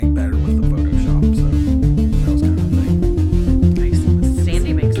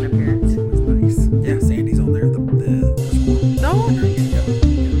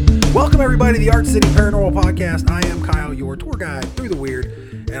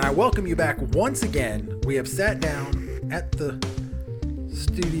and I welcome you back once again. We have sat down at the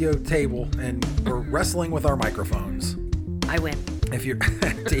studio table and we're wrestling with our microphones. I win. If you're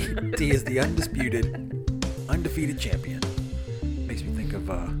T is the undefeated champion. Makes me think of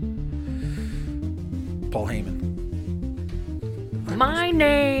Paul Heyman. My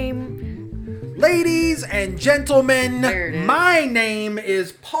name. Ladies and gentlemen, There it is. my name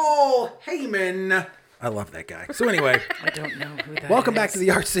is Paul Heyman. I love that guy. So anyway, I don't know who that welcome is. back to the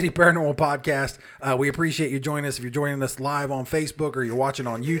Arch City Paranormal Podcast. We appreciate you joining us. If you're joining us live on Facebook or you're watching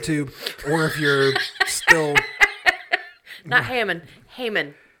on YouTube, or if you're still Not Hammond.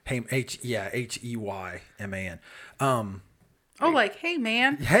 Heyman. H-E-Y-M-A-N. Oh, like, hey,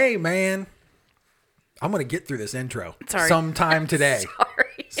 man. Hey man, I'm gonna get through this intro Sorry. sometime today.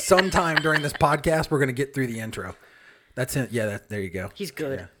 Sorry. Sometime during this podcast, we're gonna get through the intro. That's it. Yeah, there you go. He's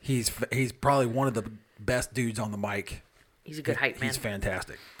good. Yeah. He's probably one of the best dudes on the mic. He's a good hype man. He's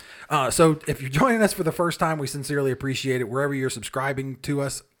fantastic. So if you're joining us for the first time, we sincerely appreciate it. Wherever you're subscribing to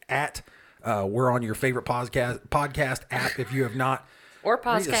us at, we're on your favorite podcast app. If you have not, Or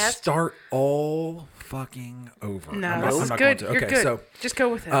we need to podcast. start all fucking over. No, this is going good. to. You're Okay, good. so Just go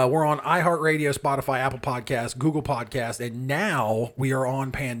with it. we're on iHeartRadio, Spotify, Apple Podcasts, Google Podcasts, and now we are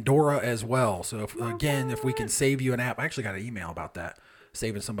on Pandora as well. So if we can save you an app, I actually got an email about that,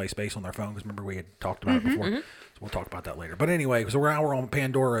 saving somebody's space on their phone, because remember we had talked about it before. So we'll talk about that later. But anyway, so we're on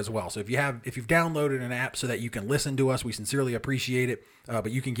Pandora as well. So if you've downloaded an app so that you can listen to us, we sincerely appreciate it.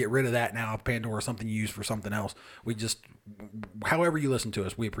 But you can get rid of that now. If Pandora is something you use for something else, however you listen to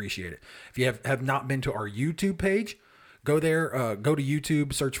us, we appreciate it. If you have not been to our YouTube page, go there, go to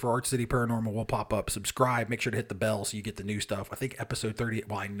YouTube, search for Arch City Paranormal, will pop up, subscribe, make sure to hit the bell so you get the new stuff. I think episode 30,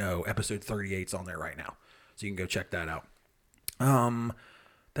 well, I know episode 38 is on there right now. So you can go check that out.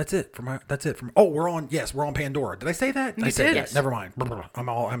 That's it from we're on Pandora. Did I say that? I said did. yes. Never mind.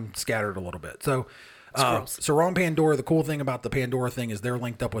 I'm scattered a little bit. So, Squirrels. so we're on Pandora. The cool thing about the Pandora thing is they're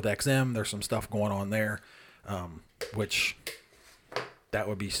linked up with XM. There's some stuff going on there, which that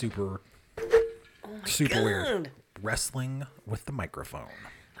would be super weird. Wrestling with the microphone.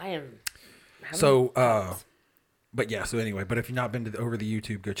 I am. So, but if you've not been over the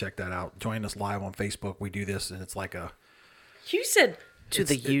YouTube, go check that out. Join us live on Facebook. We do this, and it's like You said to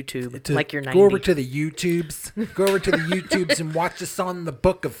the YouTube, like you're 90. Go over to the YouTubes. Go over to the YouTubes and watch us on the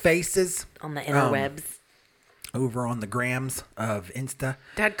Book of Faces. on the interwebs. Over on the grams of Insta.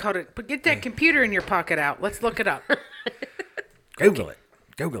 Dad called it, but get that computer in your pocket out. Let's look it up. Google it.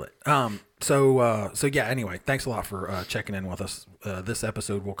 So yeah, anyway, thanks a lot for checking in with us. This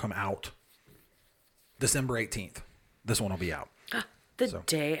episode will come out December 18th. This one will be out. The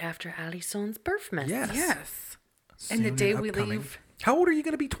day after Alison's birthmas. Yes. Yes. Soon And the day and we upcoming. leave, How old are you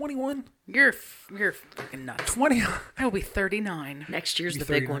going to be? 21? you're fucking nuts. 20? I will be 39. Next year's the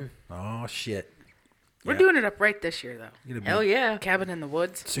 39? big one. Oh, shit. We're Yeah. doing it up right this year, though. You're gonna be- Hell yeah. Cabin in the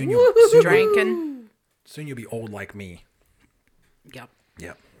woods. Soon you'll Drinking. be old like me. Yep.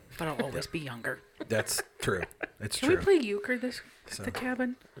 Yep. But I'll always be younger. That's true. It's Can true. we play euchre at the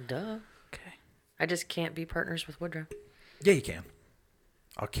cabin? Duh. Okay. I just can't be partners with Woodrow. Yeah, you can.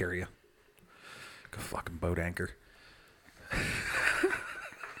 I'll carry you. Like a fucking boat anchor.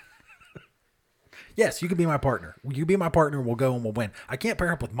 Yes, you can be my partner. You be my partner and we'll go and we'll win. I can't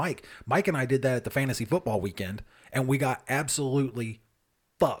pair up with Mike. Mike and I did that at the fantasy football weekend and we got absolutely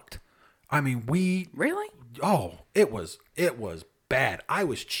fucked. I mean, Really? it was bad. I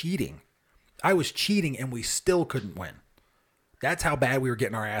was cheating and we still couldn't win. That's how bad we were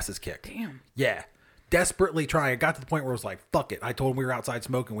getting our asses kicked. Damn. Yeah. Desperately trying. It got to the point where I was like, fuck it. I told him we were outside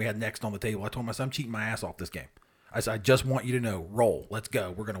smoking. We had next on the table. I told him, I said, I'm cheating my ass off this game. I said, I just want you to know, roll. Let's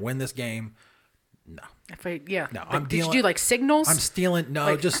go. We're going to win this game. No. No, I'm Did dealing- you do like signals? I'm stealing. No,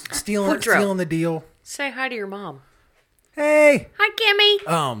 Like- just stealing Woodrow. the deal. Say hi to your mom. Hey. Hi,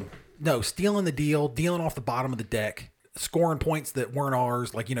 Kimmy. No, stealing the deal, dealing off the bottom of the deck, scoring points that weren't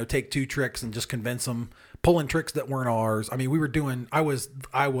ours. Like, take two tricks and just convince them. Pulling tricks that weren't ours. I mean, we were doing, it was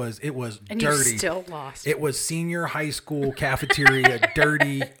and dirty. you still lost. It was senior high school cafeteria,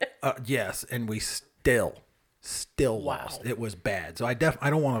 dirty. Yes. And we still lost. It was bad. So I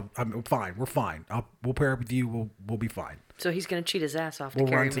don't want to, I'm fine. We're fine. We'll pair up with you. We'll be fine. So he's going to cheat his ass off to We'll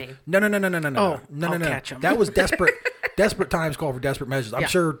carry run me. No. Oh, No. I'll catch 'em. That was desperate. Desperate times call for desperate measures. I'm Yeah.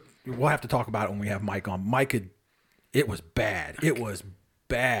 sure we'll have to talk about it when we have Mike on. It was bad. It was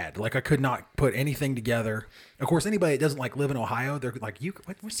bad. Like I could not put anything together. Of course, anybody that doesn't live in Ohio, they're like,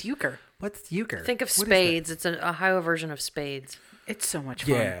 What's euchre? What's euchre? Think of What is that?" spades. It's an Ohio version of spades. It's so much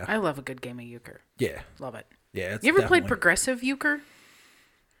fun. Yeah. I love a good game of euchre. Yeah. Love it. Yeah. It's You ever played definitely- progressive euchre?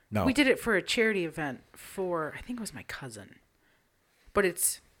 No. We did it for a charity event for, I think it was my cousin. But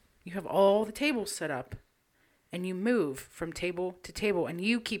it's You have all the tables set up, and you move from table to table, and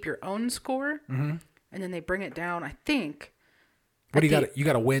you keep your own score, and then they bring it down. I think. What do you got? You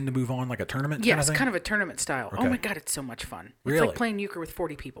got to win to move on, like a tournament. Yeah, kind of it's thing? kind of a tournament style. Okay. Oh my god, it's so much fun! It's Really? like playing euchre with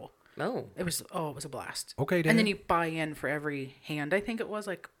 40 people. Oh. It was a blast. Okay, and then Dan. you buy in for every hand. I think it was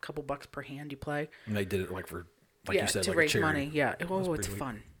like a couple bucks per hand you play. And they did it like for, like yeah, you said, to like raise a charity. money. Yeah. Oh, it's pretty sweet.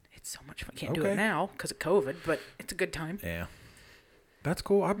 fun. It's so much fun. Can't do Okay. it now because of COVID, but it's a good time. Yeah, that's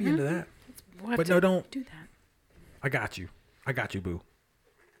cool. I'll be into that. We'll have But to no, don't. do that. I got you. I got you, boo.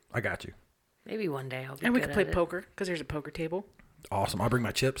 I got you. Maybe one day I'll be And we good could play at it. poker because there's a poker table. Awesome. I'll bring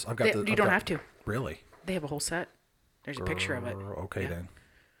my chips. I've got They- the. you I've don't got- have to. Really? They have a whole set. There's a picture of it. Okay Yeah. then.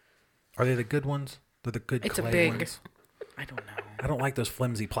 Are they the good ones? They're the good It's a clay big- ones. I don't know. I don't like those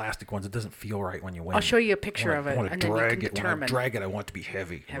flimsy plastic ones. It doesn't feel right when you win. I'll show you a picture of I it, want to and then you drag can it. When I determine. drag it, I want it to be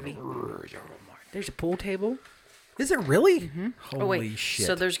heavy. Heavy. There's a pool table. Is it really? Holy Oh, wait. shit!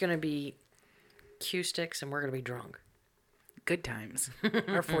 So there's going to be cue sticks and we're going to be drunk. Good times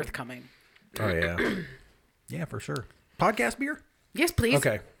are forthcoming. Oh yeah, yeah, for sure. Podcast beer. Yes, please.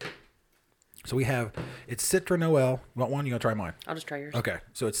 Okay. So we have it's Citra Noel. You want one? You gonna try mine? I'll just try yours. Okay.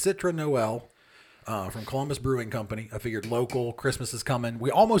 So it's Citra Noel from Columbus Brewing Company. I figured local. Christmas is coming. We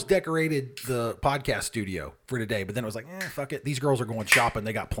almost decorated the podcast studio for today, but then it was like, fuck it. These girls are going shopping.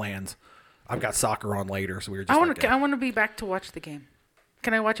 They got plans. I've got soccer on later, so we were just. I want like, to. I want to be back to watch the game.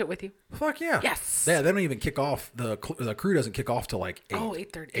 Can I watch it with you? fuck yeah. Yes. Yeah, they don't even kick off. The crew doesn't kick off till like 8. Oh,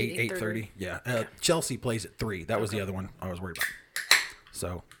 8:30. 8:30. Yeah. Chelsea plays at 3. That was the other one I was worried about.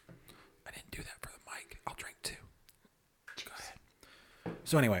 So I didn't do that for the mic. I'll drink 2. Go ahead.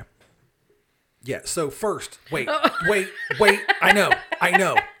 So anyway. Yeah. So first, wait. I know.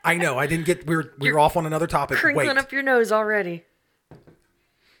 I didn't get. We were off on another topic. Crinkling Wait. up your nose already.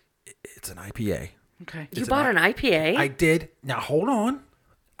 It's an IPA. Okay. You bought an IPA? I did. Now hold on.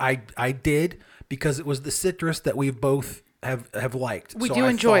 I did because it was the citrus that we both have liked. We So do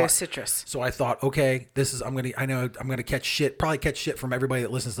I enjoy a thought- citrus. So I thought, okay, this is I'm gonna catch shit. Probably catch shit from everybody that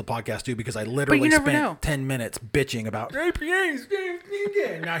listens to the podcast too, because I literally never spent know. 10 minutes bitching about IPAs.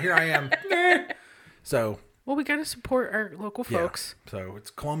 And now here I am. So Well, we got to support our local yeah. folks. So it's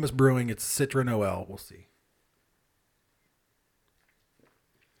Columbus Brewing. It's Citra Noel. We'll see.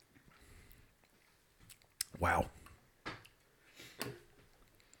 Wow.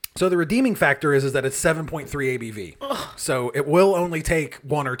 So the redeeming factor is that it's 7.3 ABV. So it will only take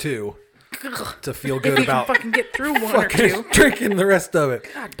 1 or 2 to feel If good you can about fucking get through one or two. drinking the rest of it.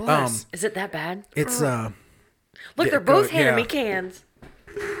 God bless. Is it that bad? It's Look, yeah, they're both go- handing yeah. me cans.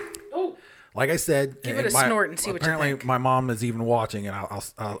 Oh, like I said. Give it and a snort and see what you apparently think. my mom is even watching, and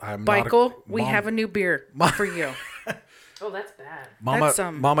I'm Michael, not we have a new beer for you. Oh, that's bad. Mama. that's,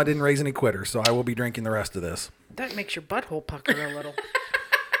 Mama didn't raise any quitters, so I will be drinking the rest of this. That makes your butthole pucker a little.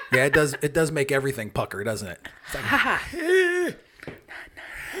 Yeah, it does. It does make everything pucker, doesn't it? It's like,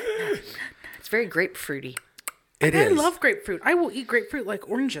 It's very grapefruity. it I is. love grapefruit. I will eat grapefruit like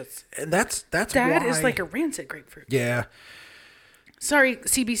oranges. And that's That why, is like a rancid grapefruit. yeah. Sorry,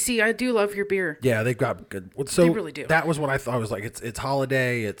 CBC. I do love your beer. Yeah, they've got good. So They really do. That was what I thought. I was like, it's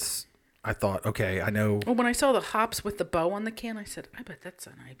holiday. I thought, okay, I know. Well, when I saw the hops with the bow on the can, I said, I bet that's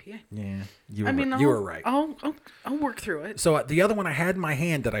an IPA. Yeah, you I mean, you were right. I'll work through it. So the other one I had in my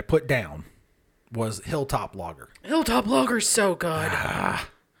hand that I put down was Hilltop Lager. Hilltop Lager's so good.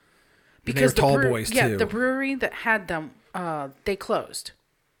 Because tall boys yeah, too. the brewery that had them, they closed,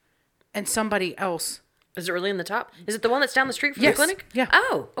 and somebody else, Is it really in the top? Is it the one that's down the street from Yes. the clinic? Yeah.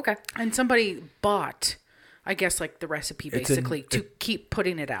 Oh, okay. and somebody bought, I guess, like the recipe It's in- basically to keep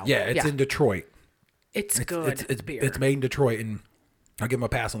putting it out. Yeah, it's in Detroit. It's good It's beer. it's made in Detroit, and I'll give them a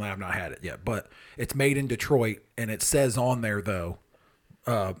pass on that. I've not had it yet, but it's made in Detroit, and it says on there though,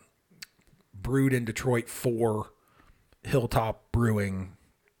 brewed in Detroit for Hilltop Brewing,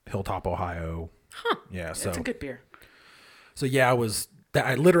 Hilltop, Ohio. Huh. Yeah, so It's a good beer. so yeah,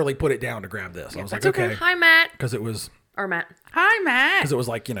 I literally put it down to grab this. I was like, that's okay. okay, Hi, Matt. because it was Or Matt. Hi, Matt.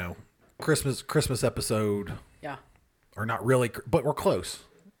 like Christmas episode, Yeah, or not really, but we're close.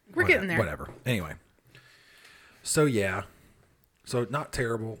 we're getting there. Whatever. Anyway. So yeah. So not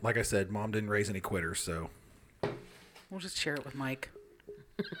terrible. Like I said, Mom didn't raise any quitters, so We'll just share it with Mike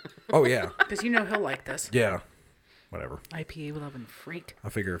oh yeah. because he'll like this Yeah. Whatever. IPA loving freak. I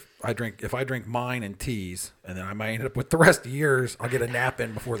figure if I drink mine and teas, and then I might end up with the rest of yours, I'll get a nap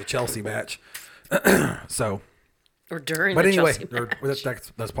in before the Chelsea match. So Or during but the anyway, Chelsea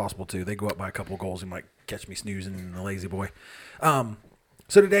match. that's possible too. They go up by a couple of goals. You might catch me snoozing in the lazy boy.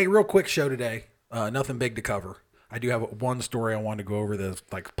 So today, real quick show today. Nothing big to cover. I do have one story I wanted to go over that's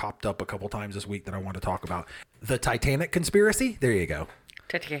like popped up a couple times this week that I want to talk about. The Titanic conspiracy. There you go.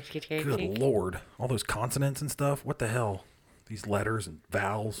 Good Lord. All those consonants and stuff. What the hell? These letters and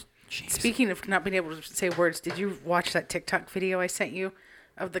vowels. Jeez. Speaking of not being able to say words, did you watch that TikTok video I sent you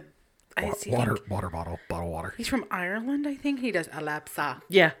of the Water bottle water. He's from Ireland, I think. He does alapsa.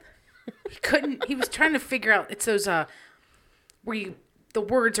 Yeah. He was trying to figure out, it's those where the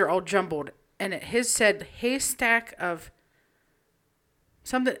words are all jumbled, and his said haystack of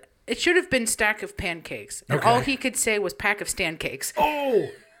something. It should have been stack of pancakes, and all he could say was pack of stand cakes. Oh,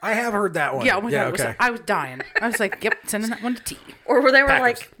 I have heard that one. Yeah, oh my God, I was dying. I was like, yep, sending that one to T. Or where they were Pack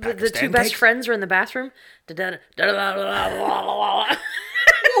like, of the two stand best cakes? friends are in the bathroom. Good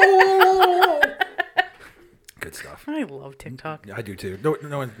stuff. I love TikTok. I do too.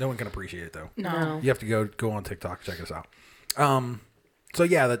 No one can appreciate it though. No. You have to go on TikTok, check us out. So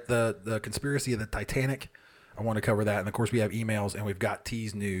yeah, the conspiracy of the Titanic. I want to cover that, and of course we have emails and we've got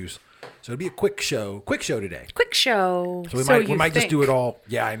T's news. So it'll be a quick show today. Quick show. So we might just do it all.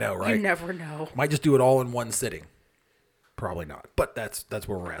 Yeah, I know, right? You never know. Might just do it all in one sitting. Probably not, but that's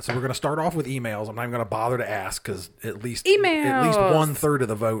where we're at. So we're going to start off with emails. I'm not even going to bother to ask because at least Emails. 1/3 of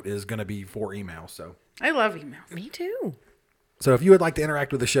the vote is going to be for emails. So I love emails. Me too. So if you would like to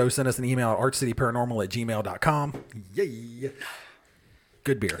interact with the show, send us an email at archcityparanormal@gmail.com. Yay.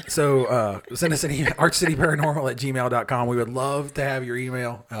 Good beer. So send us an email, archcityparanormal@gmail.com. We would love to have your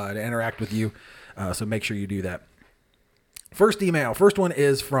email to interact with you. So make sure you do that. First email. First one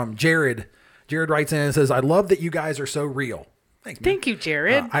is from Jared. Jared writes in and says, I love that you guys are so real. Thanks, man. Thank you,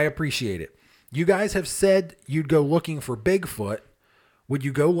 Jared. I appreciate it. You guys have said you'd go looking for Bigfoot. Would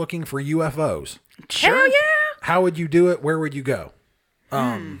you go looking for UFOs? Hell yeah. How would you do it? Where would you go?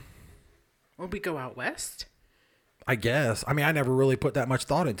 Would we go out west? I guess. I mean, I never really put that much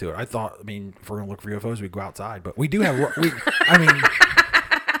thought into it. I thought, if we're going to look for UFOs, we'd go outside. But we do have,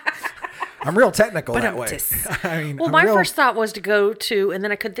 I'm real technical that way. Well, my first thought was to go to, and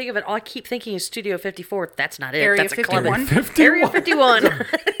then I couldn't think of it. All I keep thinking is Studio 54. That's not it. Area That's 51? a club. Area 51.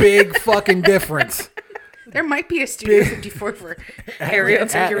 Big fucking difference. There might be a Studio 54 for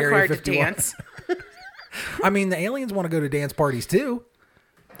aliens that you're required to 51. dance. I mean, the aliens want to go to dance parties too.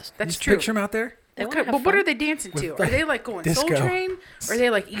 That's Just true. Picture them out there. But what are they dancing to? Are they like going disco. Soul Train? Or are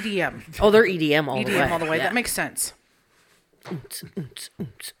they like EDM? Oh, they're EDM all the way. EDM all the way. Yeah. That makes sense. Hooked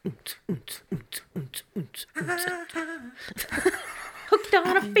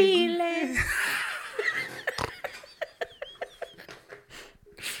on a feeling.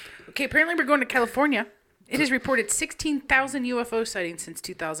 Okay, apparently we're going to California. It has reported 16,000 UFO sightings since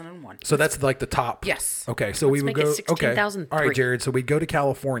 2001. So that's like the top. Yes. Okay, so we would make it go. Okay. 16,003. All right, Jared. So we'd go to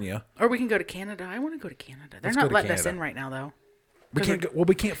California. Or we can go to Canada. I want to go to Canada. They're Let's go not to letting us Canada. in right now, though. We can't go. Well,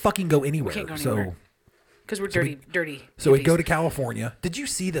 we can't fucking go anywhere. can't go so anywhere. Because we're dirty. So we hippies. go to California. Did you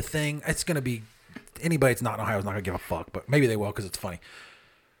see the thing? It's going to be anybody that's not in Ohio is not going to give a fuck, but maybe they will because it's funny.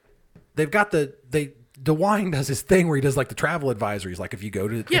 They've got DeWine does his thing where he does like the travel advisories. Like if you go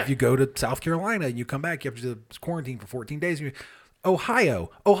to South Carolina and you come back, you have to quarantine for 14 days. Ohio's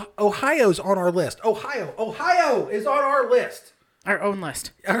on our list. Ohio is on our list. Our own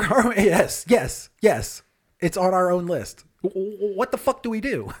list. Yes. It's on our own list. What the fuck do we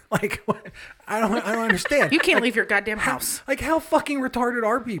do? Like, I don't understand. You can't leave your goddamn house. Like, how fucking retarded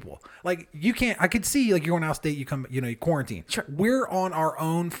are people? Like, you can't. I could see like you're going out of state. You come, you quarantine. Sure. We're on our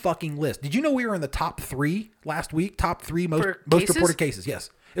own fucking list. Did you know we were in the top 3 last week? Top 3 most cases? reported cases.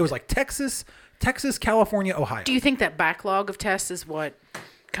 Yes, it was like Texas, California, Ohio. Do you think that backlog of tests is what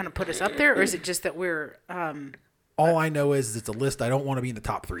kind of put us up there, or is it just that we're All I know is it's a list I don't want to be in the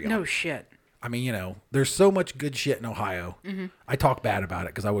top 3 on. no shit? I mean, there's so much good shit in Ohio. Mm-hmm. I talk bad about it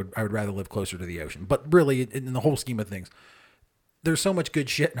because I would rather live closer to the ocean. But really, in the whole scheme of things, there's so much good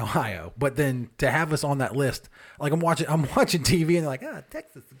shit in Ohio. But then to have us on that list, like I'm watching TV and they're like,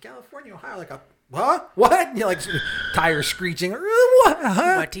 Texas, California, Ohio, like what? And you're like tires screeching. What?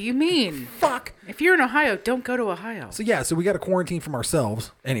 Huh? What do you mean? Fuck. If you're in Ohio, don't go to Ohio. So yeah, so we got to quarantine from ourselves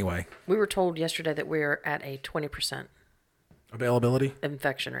anyway. We were told yesterday that we're at a 20% Availability.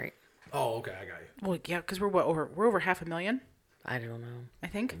 infection rate. Oh, okay, I got you. Well, yeah, because we're over 500,000. I don't know. I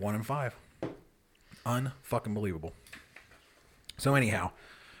think. 1 in 5. Unfucking believable. So anyhow,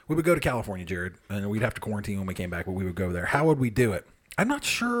 we would go to California, Jared, and we'd have to quarantine when we came back, but we would go there. How would we do it? I'm not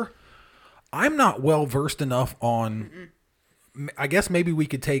sure. I'm not well versed enough on. I guess maybe we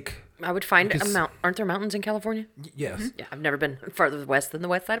could take. I would find a mountain. Aren't there mountains in California? Yes. Mm-hmm. Yeah, I've never been farther west than the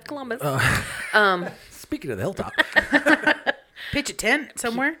west side of Columbus. Speaking of the hilltop. Pitch a tent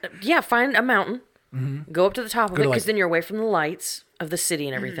somewhere. Yeah, find a mountain. Go up to the top of it to, because like- then you're away from the lights of the city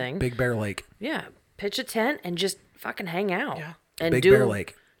and everything. Big Bear Lake. Yeah, pitch a tent and just fucking hang out. Yeah. And Big do Bear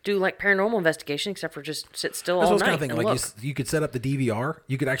Lake. do like paranormal investigation, except for just sit still That's all what I was night kind of and thinking. look. Like you could set up the DVR.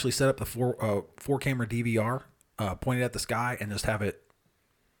 You could actually set up the four camera DVR pointed at the sky and just have it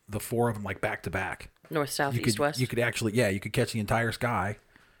the four of them like back to back. North, south, You east, could west. you could actually you could catch the entire sky.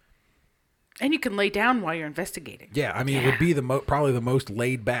 And you can lay down while you're investigating. Yeah, I mean it would be probably the most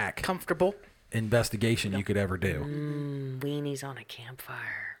laid back Comfortable. investigation you could ever do. Weenies on a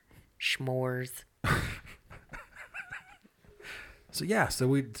campfire. Schmores. So yeah,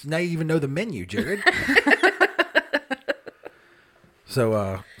 now you even know the menu, Jared.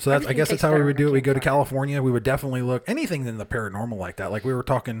 So that's I Everything guess that's tastes how we better would on a do it. We go to campfire. California. We would definitely look anything in the paranormal like that. Like we were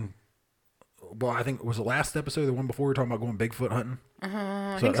talking. Well, I think it was the last episode, the one before we were talking about going Bigfoot hunting.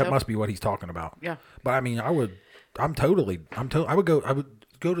 I So think that so. must be what he's talking about. Yeah. But I mean, I would go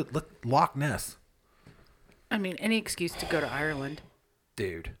to Loch Ness, I mean, any excuse to go to Ireland.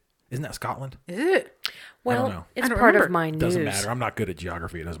 dude. Isn't that Scotland? Is it? Well, know. it's I don't part of remember. my news. Doesn't matter. I'm not good at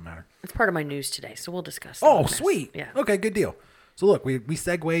geography. It doesn't matter. It's part of my news today, so we'll discuss. Oh, Loch Ness. sweet. Yeah. Okay, good deal. So look, we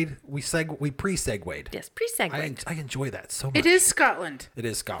pre-segued. Yes, pre-segue. I enjoy that so much. It is Scotland. It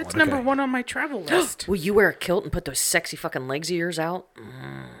is Scotland. That's number okay. one on my travel list. Will you wear a kilt and put those sexy fucking legs of yours out?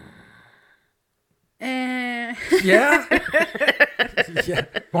 Eh. Yeah. Yeah.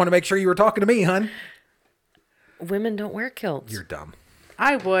 Want to make sure you were talking to me, hun. Women don't wear kilts. You're dumb.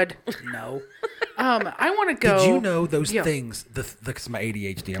 I would. No. I want to go. Did you know those Yeah. things? That's my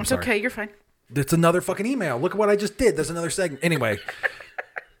ADHD. I'm It's sorry. okay. You're fine. It's another fucking email. Look at what I just did. There's another segment. Anyway,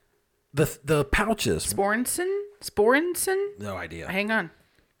 the pouches. Sporenson? No idea. Hang on.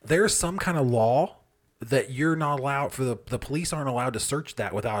 There's some kind of law that you're not allowed for the police aren't allowed to search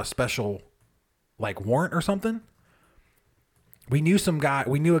that without a special like warrant or something. We knew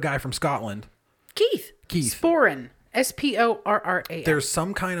a guy from Scotland. Keith. Sporen. Sporra. There's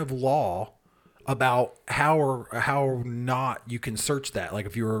some kind of law about how not you can search that. Like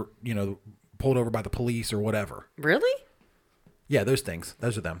if you were, pulled over by the police or whatever. Really? Yeah, those things.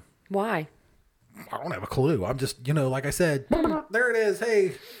 Those are them. Why? I don't have a clue. I'm just, like I said, there it is.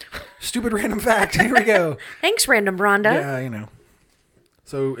 Hey, stupid random fact. Here we go. Thanks, Random Rhonda. Yeah,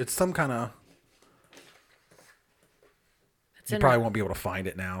 So it's some kind of. You probably won't be able to find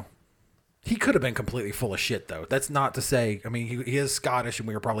it now. He could have been completely full of shit, though. That's not to say. I mean, he is Scottish, and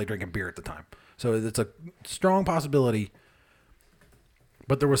we were probably drinking beer at the time, so it's a strong possibility.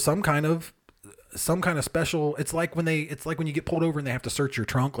 But there was some kind of special. It's like when you get pulled over and they have to search your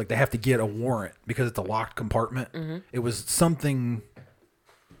trunk. Like they have to get a warrant because it's a locked compartment. Mm-hmm. It was something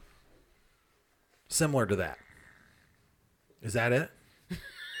similar to that. Is that it?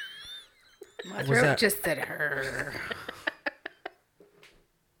 My was throat that? just said her.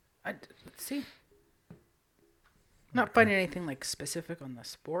 Let's see. Not finding anything like specific on the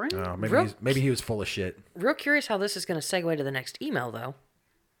sporen. Maybe he was full of shit. Real curious how this is going to segue to the next email, though.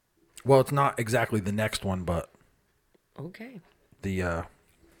 Well, it's not exactly the next one, but Okay.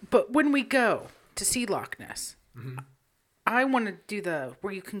 But when we go to see Loch Ness, Mm-hmm. I want to do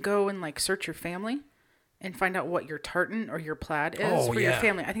where you can go and like search your family and find out what your tartan or your plaid is for your yeah.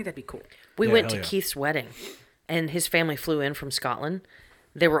 family. I think that'd be cool. We Yeah, went to hell yeah. Keith's wedding, and his family flew in from Scotland.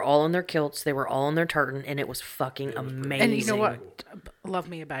 They were all in their kilts. They were all in their tartan, and it was fucking amazing. And you know what? Love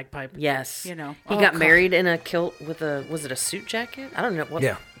me a bagpipe. Yes. You know. He Oh, got God. married in a kilt with was it a suit jacket? I don't know what.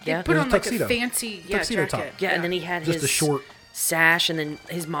 Yeah. Yeah. Put It was on a like tuxedo. a fancy Tuxedo jacket. top. Yeah, and then he had Just his a short- sash, and then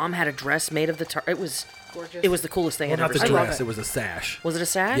his mom had a dress made of the tartan. It was Gorgeous. It was the coolest thing Well, I'd not ever the seen. love dress. it. It was a sash. Was it a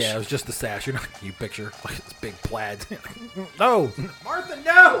sash? Yeah, it was just the sash. You picture like this big plaid. No, Martha,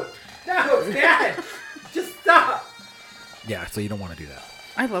 no, Dad, just stop. Yeah, so you don't want to do that.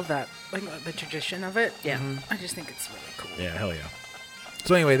 I love that. Like the tradition of it. Yeah. I just think it's really cool. Yeah, hell yeah.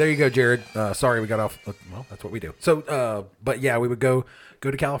 So anyway, there you go, Jared. Sorry we got off. Well, that's what we do. So, but yeah, we would go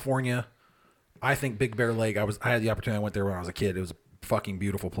to California. I think Big Bear Lake. I had the opportunity. I went there when I was a kid. It was a fucking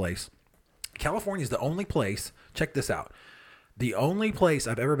beautiful place. California is the only place. Check this out. The only place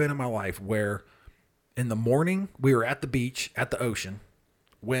I've ever been in my life where, in the morning, we were at the beach, at the ocean,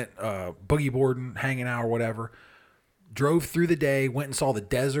 went boogie boarding, hanging out or whatever. Drove through the day, went and saw the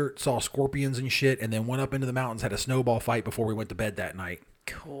desert, saw scorpions and shit, and then went up into the mountains, had a snowball fight before we went to bed that night.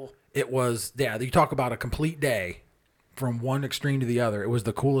 Cool. It was, yeah, you talk about a complete day from one extreme to the other. It was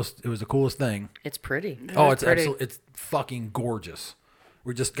the coolest thing. It's pretty. Oh, That's it's pretty. absolutely, it's fucking gorgeous.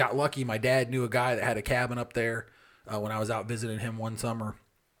 We just got lucky. My dad knew a guy that had a cabin up there when I was out visiting him one summer,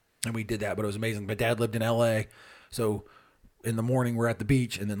 and we did that, but it was amazing. My dad lived in LA, so in the morning we're at the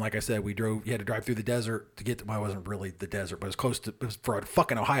beach, and then like I said, you had to drive through the desert to get to, well, it wasn't really the desert, but it was for a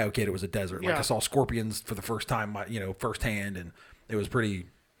fucking Ohio kid, it was a desert. Like Yeah. I saw scorpions for the first time, firsthand, and it was pretty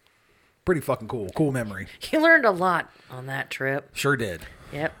fucking cool. Cool memory. You learned a lot on that trip. Sure did.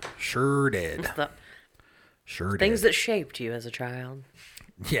 Yep. Sure did. The Sure things did. that shaped you as a child.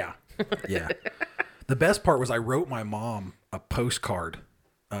 Yeah. Yeah. The best part was I wrote my mom a postcard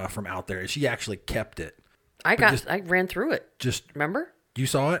from out there, and she actually kept it. I ran through it. Just, Remember? you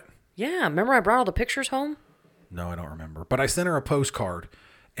saw it? Yeah. Remember I brought all the pictures home? No, I don't remember. But I sent her a postcard,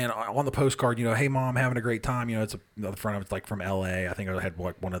 and on the postcard, hey, Mom, having a great time. It's the front of it's like from L.A. I think I had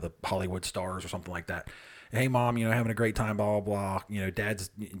one of the Hollywood stars or something like that. Hey, Mom, having a great time, blah, blah, blah. Dad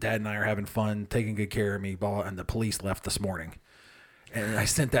and I are having fun, taking good care of me, blah, and the police left this morning. And I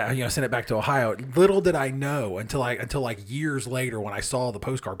sent that, sent it back to Ohio. Little did I know until like years later when I saw the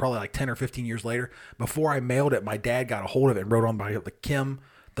postcard, probably like 10 or 15 years later, before I mailed it, my dad got a hold of it and wrote on by Kim,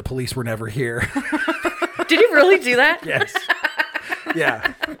 the police were never here. Did you really do that? Yes.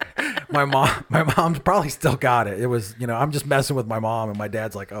 Yeah. My mom's probably still got it. It was, I'm just messing with my mom, and my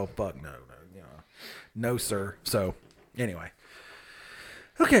dad's like, oh, fuck, no, sir. So anyway.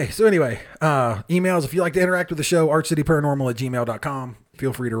 Okay, so emails, if you'd like to interact with the show, archcityparanormal@gmail.com.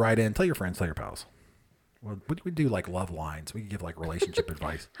 Feel free to write in. Tell your friends, tell your pals. Well, we do like love lines. We can give like relationship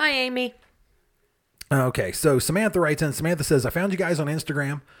advice. Hi, Amy. Okay, so Samantha writes in. Samantha says, I found you guys on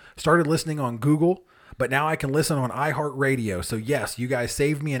Instagram, started listening on Google, but now I can listen on iHeartRadio. So yes, you guys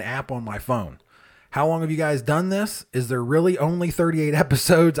saved me an app on my phone. How long have you guys done this? Is there really only 38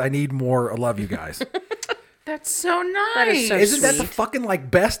 episodes? I need more. I love you guys. That's so nice. That is so Isn't that the sweet. fucking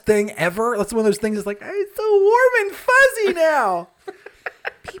like best thing ever? That's one of those things that's like, it's so warm and fuzzy now.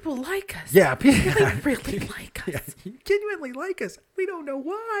 People like us. Yeah, They really like us. yeah, you genuinely like us. We don't know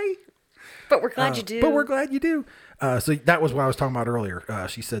why. But we're glad you do. But we're glad you do. So that was what I was talking about earlier.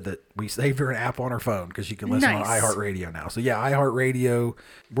 She said that we saved her an app on her phone because she can listen on Nice. iHeartRadio now. So yeah, iHeartRadio,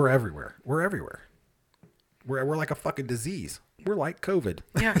 we're everywhere. We're everywhere. We're like a fucking disease. We're like COVID.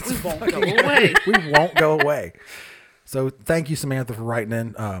 Yeah, we won't go away. We won't go away. So thank you, Samantha, for writing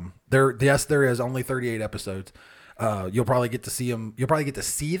in. There is only 38 episodes. You'll probably get to see them. You'll probably get to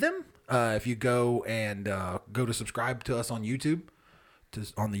see them if you go and go to subscribe to us on YouTube,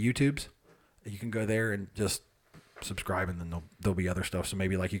 on the YouTubes. You can go there and just subscribe, and then there'll be other stuff. So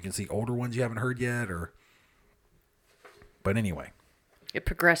maybe like you can see older ones you haven't heard yet, But anyway, It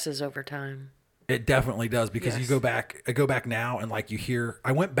progresses over time. it definitely does because Yes. I go back now and like you hear.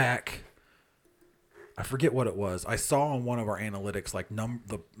 I went back. I forget what it was. I saw on one of our analytics like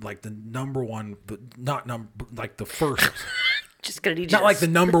the number one, like the first, Just gonna need not you like to-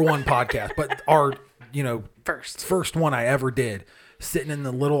 the number one podcast, but our First one I ever did, sitting in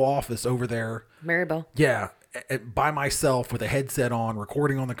the little office over there. Maribel. Yeah, by myself with a headset on,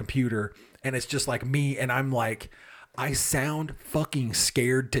 recording on the computer, and it's just like me, and I'm like, I sound fucking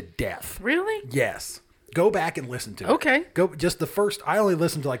scared to death. Really? Yes. Go back and listen to it. Okay. Go just the first. I only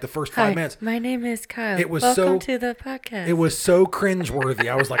listened to like the first 5 minutes. My name is Kyle. It was Welcome so- to the podcast. It was so cringeworthy.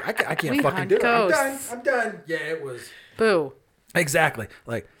 I was like, I can't We fucking hunt do it. ghosts. I'm done. Yeah, it was Boo. exactly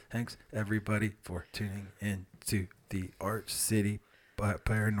like. Thanks everybody for tuning in to the Arch City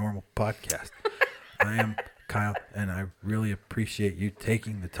Paranormal Podcast. I am Kyle, and I really appreciate you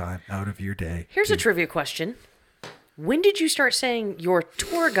taking the time out of your day. Here's a trivia question. When did you start saying your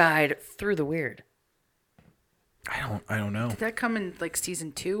tour guide through the weird? I don't know. Did that come in like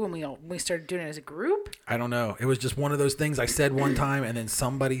season 2 when we started doing it as a group? I don't know. It was just one of those things I said one time, and then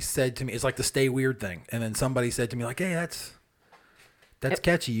somebody said to me, it's like the stay weird thing. And then somebody said to me like, hey, that's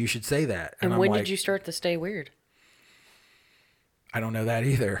catchy. You should say that. And I'm when like, did you start the stay weird? I don't know that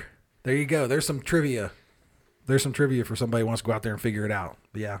either. There you go. There's some trivia. There's some trivia for somebody who wants to go out there and figure it out.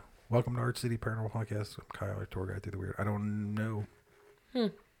 But yeah. Welcome to Arch City Paranormal Podcast. I'm Kyle, our tour guide through the weird. I don't know.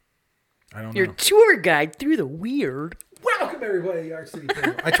 I don't Your know. tour guide through the weird. Welcome everybody to Arch City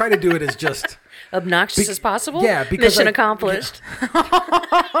Paranormal. I try to do it as just Obnoxious as possible? yeah, because Mission I- accomplished.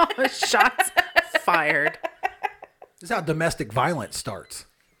 Shots fired. this is how domestic violence starts.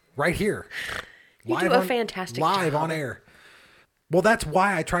 Right here. You do a fantastic live job. on air. Well, that's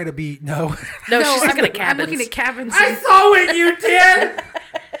why I try to be No, she's looking at I'm cabins. looking at cabins. saw what you did.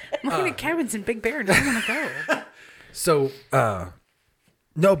 I'm looking at cabins in Big Bear, and I want to go. So,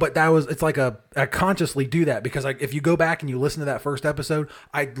 no, but it's like I consciously do that because if you go back and you listen to that first episode,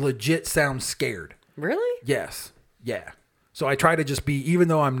 I legit sound scared. Really? Yes. Yeah. So I try to just be, even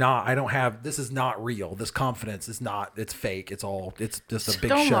though I don't have, this is not real. This confidence is not, it's fake. It's just a big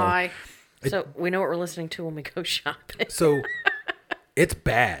Don't show. lie. So we know what we're listening to when we go shopping. So it's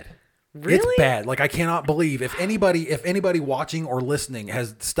bad. It's Really? bad. Like I cannot believe if anybody watching or listening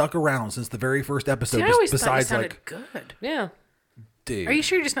has stuck around since the very first episode, See, I always thought you besides sounded like, good. Yeah. dude, Are you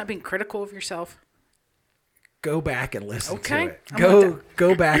sure you're just not being critical of yourself? go back and listen Okay. to it.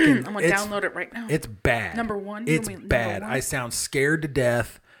 Go back and I'm gonna download it right now. It's bad. Number one? You It's mean number bad. one? I sound scared to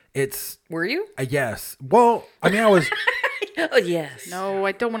death. It's Were you? yes. Well, I mean, I was Oh, yes. No,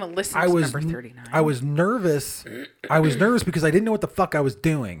 I don't want to listen I to was number 39. I was nervous. I was nervous because I didn't know what the fuck I was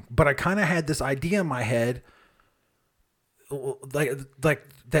doing, but I kind of had this idea in my head, like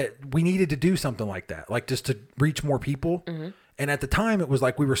that we needed to do something like that, like just to reach more people. And at the time, it was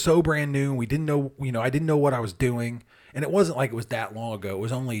like we were so brand new, and we didn't know, I didn't know what I was doing, and it wasn't like it was that long ago. It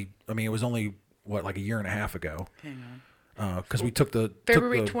was only, it was only what, like a year and a half ago. Hang on. Because we took the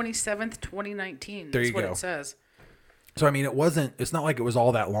February took the, 27th, 2019. There That's you what go. it says. So it's not like it was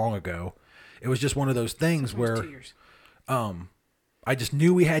all that long ago. It was just one of those things Almost where 2 years. I just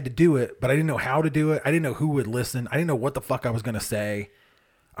knew we had to do it, but I didn't know how to do it. I didn't know who would listen. I didn't know what the fuck I was going to say.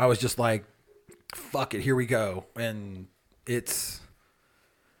 I was just like, fuck it, here we go. And it's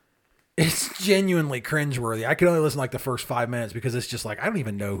genuinely cringeworthy. I could only listen like the first 5 minutes because it's just like, I don't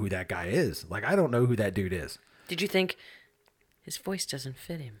even know who that guy is. Like, I don't know who that dude is. Did you think his voice doesn't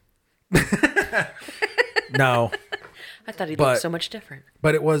fit him? No. I thought he But- looked so much different.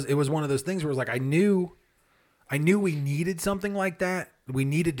 But it was one of those things where it was like I knew we needed something like that. We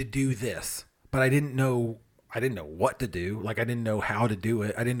needed to do this, but I didn't know what to do. Like I didn't know how to do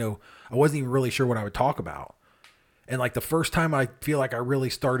it. I wasn't even really sure what I would talk about. And like the first time I feel like I really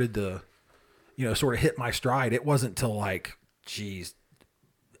started to, sort of hit my stride, it wasn't till like,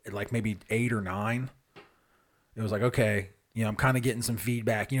 like maybe 8 or 9. It was like, okay, I'm kind of getting some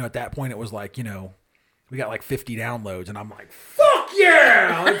feedback. At that point it was like, we got like 50 downloads, and I'm like, fuck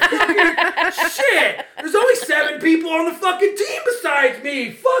yeah! Like, fucking shit! There's only 7 people on the fucking team besides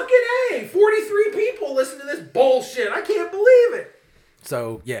me! Fucking A! 43 people listen to this bullshit! I can't believe it!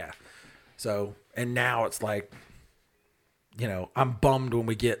 So, yeah. And now it's like, I'm bummed when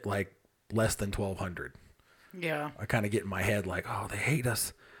we get like less than 1,200. Yeah. I kind of get in my head like, oh, they hate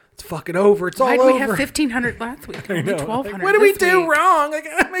us. It's fucking over. It's Why all did over. we have 1,500 last week? Only know. 1,200 Like, what did we this do week? wrong? Like,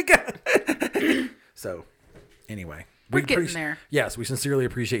 oh my God. So, anyway. We're we getting there. Yes, we sincerely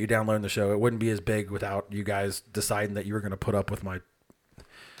appreciate you downloading the show. It wouldn't be as big without you guys deciding that you were going to put up with my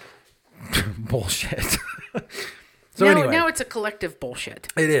bullshit. So anyway. Now it's a collective bullshit.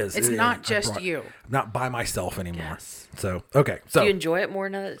 It is. It's It is. not just you. I'm not by myself anymore. Yes. So, okay. So, Do you enjoy it more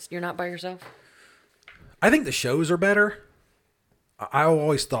now that you're not by yourself? I think the shows are better. I've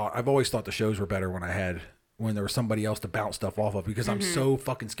always thought the shows were better when there was somebody else to bounce stuff off of, because I'm so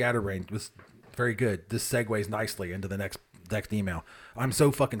fucking scatterbrained. It was very good. This segues nicely into the next email. I'm so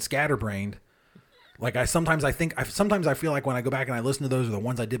fucking scatterbrained. Like sometimes I feel like when I go back and I listen to those are the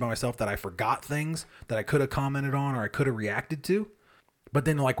ones I did by myself that I forgot things that I could have commented on or I could have reacted to. But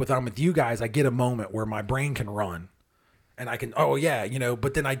then like when I'm with you guys, I get a moment where my brain can run. And I can,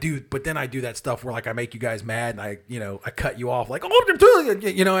 but then I do that stuff where like I make you guys mad and I cut you off like, you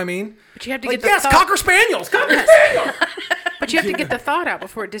know what I mean? But you have to Like, get the yes, thought. Cocker Spaniels. But you have to get the thought out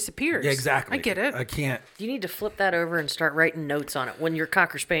before it disappears. Yeah, exactly. I get it. I can't. You need to flip that over and start writing notes on it when your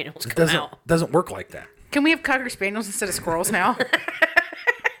Cocker Spaniels come out. Doesn't work like that. Can we have Cocker Spaniels instead of squirrels now?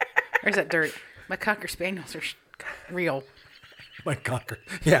 Or is that dirt? My Cocker Spaniels are real. My Cocker.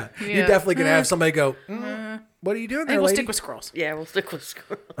 Yeah. Yeah. You're definitely gonna have somebody go, what are you doing I there, think we'll lady? stick with squirrels. Yeah, we'll stick with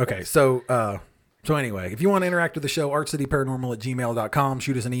squirrels. Okay, so anyway, if you want to interact with the show, artcityparanormal@gmail.com.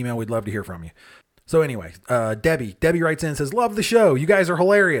 Shoot us an email. We'd love to hear from you. So anyway, Debbie writes in and says, love the show. You guys are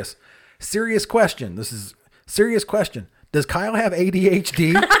hilarious. Serious question. This is serious question. Does Kyle have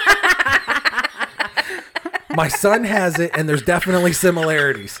ADHD? My son has it, and there's definitely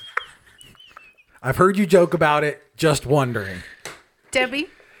similarities. I've heard you joke about it. Just wondering. Debbie?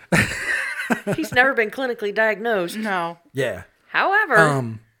 He's never been clinically diagnosed. No. Yeah.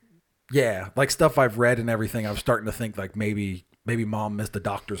 However, Yeah, like stuff I've read and everything, I'm starting to think like maybe mom missed a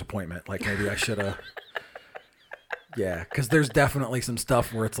doctor's appointment. Like maybe I should have. Yeah, because there's definitely some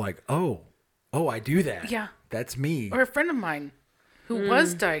stuff where it's like, oh, I do that. Yeah. That's me. Or a friend of mine who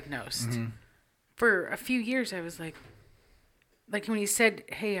was diagnosed. For a few years, I was like when he said,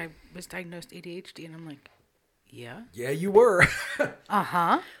 hey, I was diagnosed ADHD, and I'm like, yeah? Yeah, you were.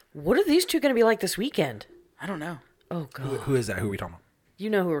 Uh-huh. what are these two going to be like this weekend? I don't know. Oh, God. Who is that? Who are we talking about? You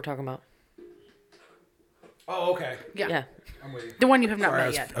know who we're talking about. Oh, okay. Yeah. Yeah. I'm with you. The one you have not Sorry,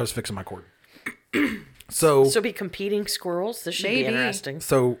 met yet. I was fixing my cord. So So be competing squirrels? This should be Maybe. interesting.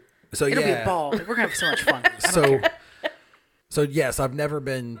 It'll It'll be a ball. We're going to have so much fun. So yes, I've never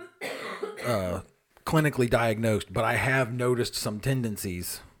been clinically diagnosed, but I have noticed some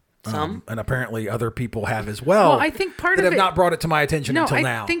tendencies. Some? And apparently other people have as well. Well, I think part that of have it- not brought it to my attention No, until I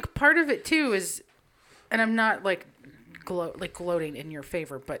now. think part of it too is, and I'm not like gloating in your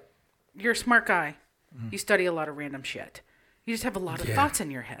favor, but you're a smart guy. You study a lot of random shit. You just have a lot of thoughts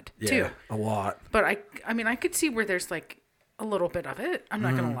in your head Yeah, too. a lot. But I mean, I could see where there's like a little bit of it. I'm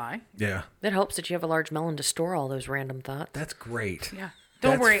not gonna lie. Yeah, That helps that you have a large melon to store all those random thoughts. that's great. Yeah.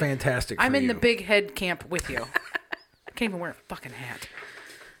 Don't That's worry. fantastic for I'm in the you. big head camp with you. I can't even wear a fucking hat.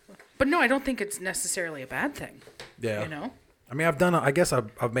 But no, I don't think it's necessarily a bad thing. Yeah. You know? I mean, I guess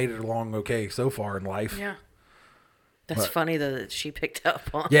I've made it along okay so far in life. Yeah. That's funny though that she picked up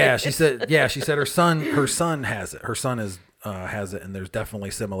on. Yeah, it. she said her son has it. Her son has it, and there's definitely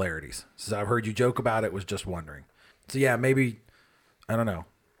similarities. So I've heard you joke about it. Was just wondering. So yeah, maybe I don't know.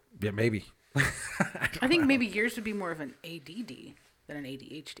 Yeah, maybe. I think maybe yours would be more of an ADD than an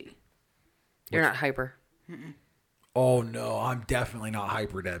ADHD. You're not hyper. Oh no, I'm definitely not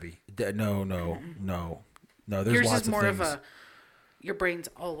hyper, Debbie. No. There's Yours lots is more of of things. your brain's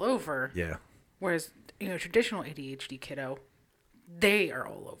all over. Yeah. Whereas, traditional ADHD kiddo, they are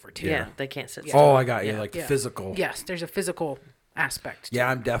all over too. Yeah, they can't sit still. Oh, I got you. Yeah. Like Yeah. physical. Yes, there's a physical aspect. Yeah,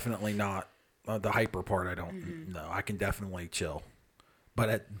 I'm definitely not the hyper part. I don't. No, I can definitely chill,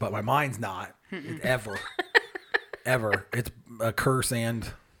 but my mind's not ever, ever. It's a curse and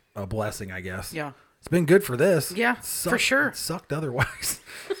a blessing, I guess. Yeah. It's been good for this. Yeah, for sure. It sucked otherwise.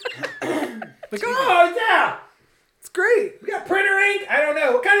 Like, oh yeah, it's great. We got printer ink. I don't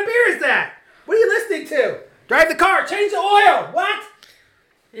know what kind of beer is that. What are you listening to? Drive the car. Change the oil. What?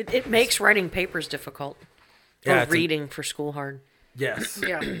 It makes writing papers difficult. Yeah, Or it's a- reading for school hard. Yes.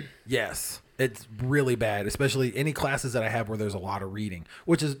 Yeah. Yes, it's really bad, especially any classes that I have where there's a lot of reading,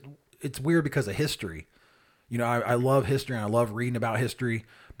 it's weird because of history. I love history and I love reading about history,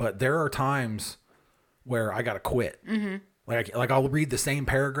 but there are times where I got to quit. Mm-hmm. Like I'll read the same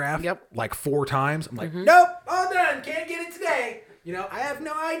paragraph like 4 times. I'm like, nope, all done. Can't get it today. I have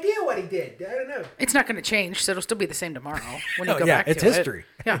no idea what he did. I don't know. It's not going to change, so it'll still be the same tomorrow when you Oh, go yeah, back it's to it. history.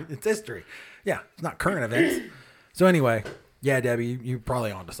 Yeah. It's history. Yeah, it's not current events. So anyway, yeah, Debbie, you're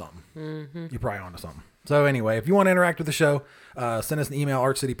probably onto something. Mm-hmm. You're probably onto something. So anyway, if you want to interact with the show, send us an email,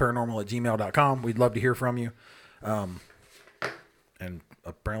 archcityparanormal@gmail.com. We'd love to hear from you. And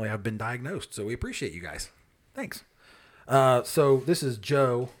apparently I've been diagnosed, so we appreciate you guys. Thanks. So this is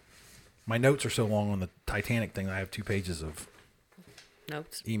Joe. My notes are so long on the Titanic thing that I have 2 pages of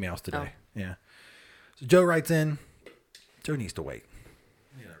Notes. emails today. Yeah. So Joe writes in. Joe needs to wait.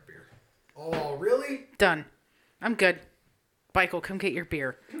 We need our beer. Oh, really? Done. I'm good. Michael, come get your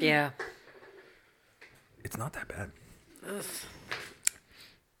beer. Yeah. It's not that bad.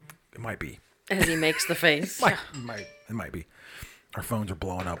 It might be. As he makes the face. It might be. Our phones are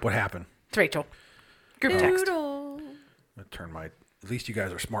blowing up. What happened? It's Rachel. Group text. Doodle. I'm gonna turn my. At least you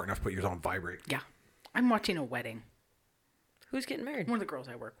guys are smart enough to put yours on vibrate. Yeah. I'm watching a wedding. Who's getting married? One of the girls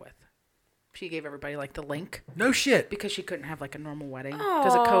I work with. She gave everybody like the link No shit, because she couldn't have like a normal wedding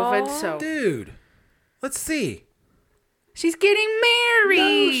because of COVID. So dude. Let's see. she's getting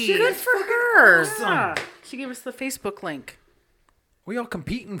married. Good for her. Yeah. She gave us the Facebook link. What are y'all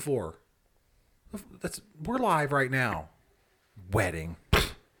competing for? We're live right now. Wedding.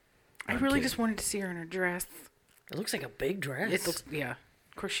 I really just wanted to see her in her dress. It looks like a big dress. It looks, yeah.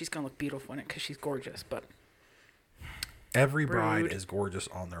 Of course, she's gonna look beautiful in it because she's gorgeous. But Every bride Rude. is gorgeous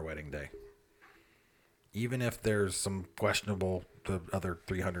on their wedding day. Even if there's some questionable the other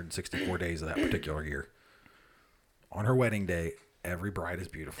 364 days of that particular year. On her wedding day, every bride is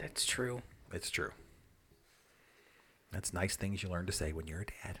beautiful. that's true. It's true. That's nice things you learn to say when you're a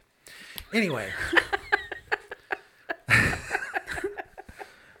dad. Anyway.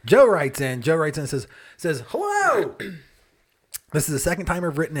 Joe writes in and says, hello. This is the second time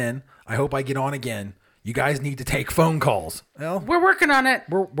I've written in. I hope I get on again. You guys need to take phone calls. Well, We're working on it.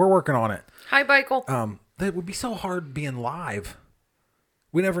 we're working on it. Hi, Michael. That would be so hard being live.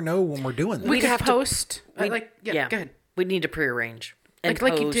 We never know when we're doing this. We We'd could have to- post. We'd- Go ahead. We need to prearrange. And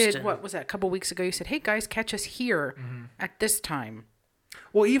Like you post did. and- What was that? A couple weeks ago, you said, "Hey guys, catch us here at this time."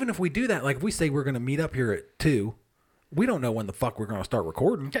 Well, even if we do that, like if we say we're going to meet up here at 2, we don't know when the fuck we're going to start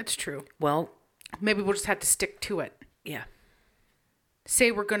recording. That's true. Well, Maybe we'll just have to stick to it. yeah.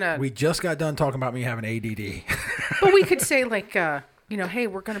 Say we're gonna, We just got done talking about me having ADD. but we could say like, hey,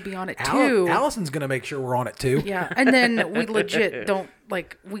 we're gonna be on it too. Allison's going to make sure we're on it too. Yeah, and then we legit don't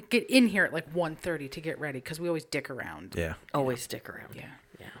like we get in here at like 1:30 to get ready because we always dick around. Yeah. Always stick around. Yeah.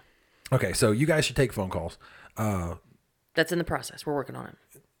 Yeah. Okay, so you guys should take phone calls. That's in the process. We're working on it.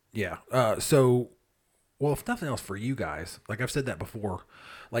 Yeah. Well, if nothing else for you guys, like I've said that before,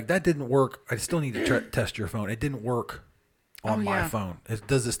 like that didn't work. I still need to test your phone. It didn't work on my yeah. phone. It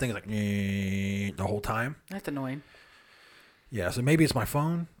does this thing like the whole time. That's annoying. Yeah, so maybe it's my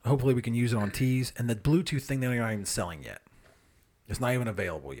phone. Hopefully we can use it on Tees. And the Bluetooth thing, they're not even selling yet. It's not even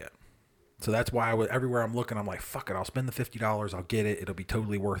available yet. So that's why everywhere I'm looking, I'm like, fuck it. I'll spend the $50. I'll get it. It'll be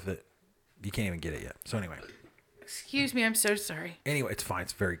totally worth it. You can't even get it yet. So anyway. Excuse me. I'm so sorry. Anyway, it's fine.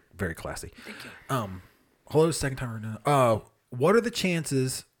 It's very, very classy. Thank you. Hello, second time. What are the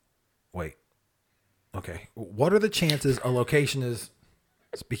chances? Wait. Okay. What are the chances a location is,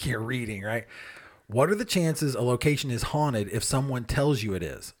 speaking of reading, right? What are the chances a location is haunted if someone tells you it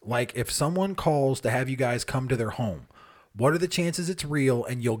is? Like if someone calls to have you guys come to their home, what are the chances it's real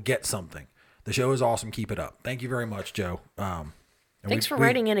and you'll get something? The show is awesome. Keep it up. Thank you very much, Joe. Thanks for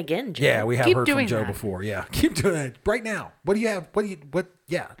writing in again, Joe. Yeah, we have Keep heard from doing Joe that. before. Yeah, keep doing it right now. What do you have?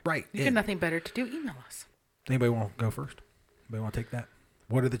 Yeah, right. You got nothing better to do. Email us. Anybody want to go first? Anybody want to take that?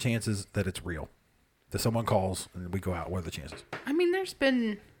 What are the chances that it's real? That someone calls and we go out. What are the chances? I mean, there's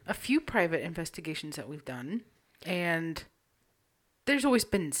been a few private investigations that we've done, and there's always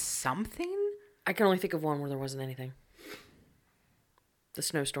been something. I can only think of one where there wasn't anything. The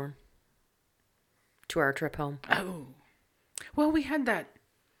snowstorm. 2-hour trip home. Oh. Well, we had that,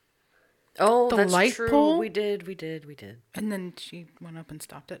 Oh, The that's light true. pole? We did. and then she went up and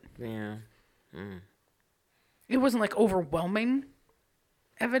stopped it. Yeah. It wasn't like overwhelming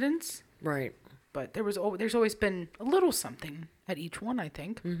evidence, Right. but there's always been a little something at each one, I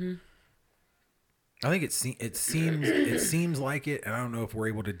think. Mm-hmm. I think it seems like it, and I don't know if we're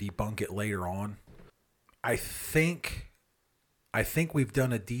able to debunk it later on. I think we've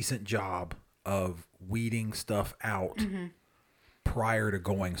done a decent job of weeding stuff out prior to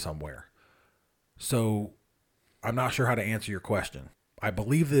going somewhere. So I'm not sure how to answer your question. I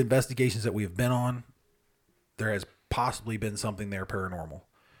believe the investigations that we've been on, there has possibly been something there paranormal.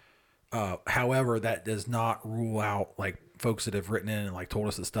 However, that does not rule out like folks that have written in and like told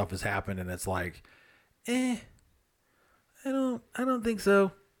us that stuff has happened, and it's like, I don't think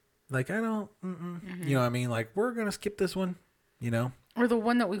so. Like, I don't, you know what I mean? Like, we're going to skip this one, you know? Or the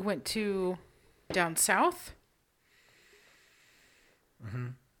one that we went to down south.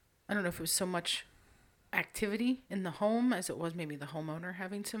 I don't know if it was so much activity in the home as it was maybe the homeowner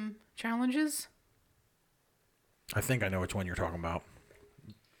having some challenges. I think I know which one you're talking about.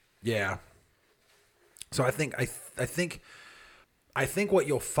 Yeah. So I think what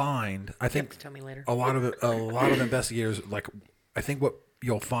you'll find, I You have think to tell me later. a lot of investigators, like, I think what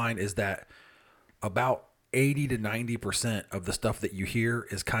you'll find is that about 80 to 90% of the stuff that you hear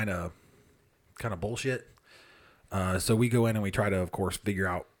is kind of bullshit. So we go in and we try to, of course, figure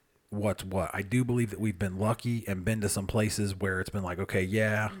out what's what. I do believe that we've been lucky and been to some places where it's been like, okay,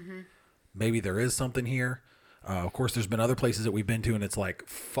 yeah, maybe there is something here. Of course, there's been other places that we've been to and it's like,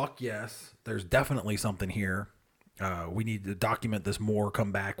 fuck yes, there's definitely something here. We need to document this more,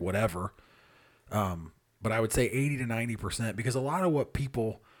 come back, whatever. But I would say 80 to 90%, because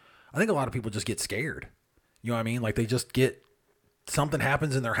I think a lot of people just get scared. You know what I mean? Like they just get, something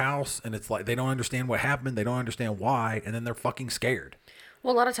happens in their house and it's like, they don't understand what happened. They don't understand why. And then they're fucking scared.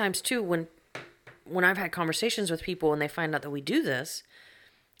 Well, a lot of times too, when I've had conversations with people and they find out that we do this,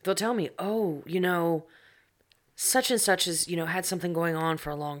 they'll tell me, oh, such and such has, had something going on for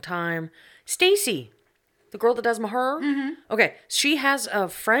a long time. Stacy, the girl that does my hair. Okay. She has a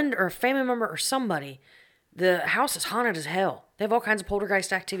friend or a family member or somebody. The house is haunted as hell. They have all kinds of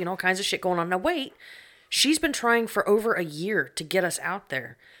poltergeist activity and all kinds of shit going on. Now wait, she's been trying for over a year to get us out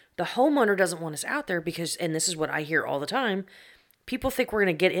there. The homeowner doesn't want us out there because, and this is what I hear all the time, people think we're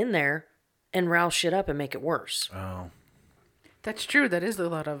going to get in there and rouse shit up and make it worse. Oh, That's true. That is a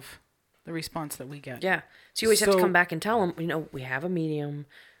lot of the response that we get. Yeah. So you always have to So- come back and tell them, we have a medium.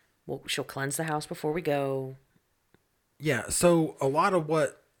 She'll cleanse the house before we go. yeah. So a lot of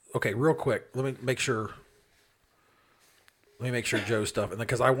okay, real quick, let me make sure Joe's stuff, and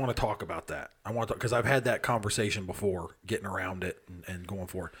because I want to talk about that. Because I've had that conversation before, getting around it and going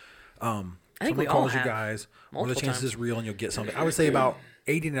forward. I think Someone we all calls you have. guys, what are the Multiple chances times. it's real and you'll get something? I would say about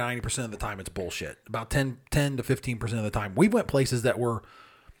 80 to 90% of the time it's bullshit. About 10 to 15% of the time. We went places that were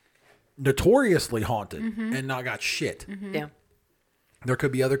notoriously haunted and not got shit. Yeah. There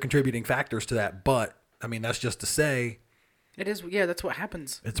could be other contributing factors to that, but I mean, that's just to say It is. Yeah, that's what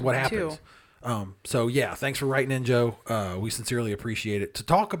happens. it's what happens. So yeah, thanks for writing in, Joe. We sincerely appreciate it.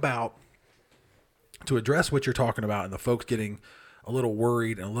 To address what you're talking about and the folks getting a little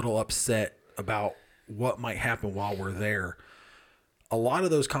worried and a little upset about what might happen while we're there. A lot of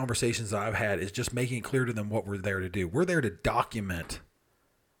those conversations that I've had is just making it clear to them what we're there to do. We're there to document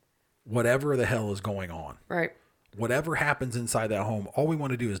whatever the hell is going on. Right. Whatever happens inside that home, all we want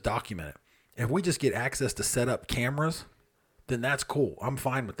to do is document it. If we just get access to set up cameras, then that's cool. I'm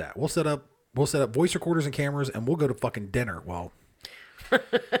fine with that. We'll set up voice recorders and cameras and we'll go to fucking dinner. Well,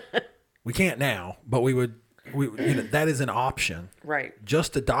 we can't now, but we would that is an option. Right.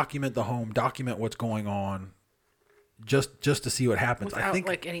 Just to document the home, document what's going on, just to see what happens. Without I think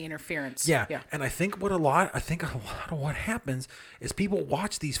like any interference. Yeah. And I think a lot of what happens is people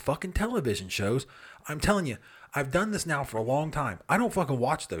watch these fucking television shows. I'm telling you, I've done this now for a long time. I don't fucking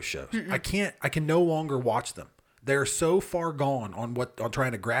watch those shows. I can no longer watch them. They're so far gone on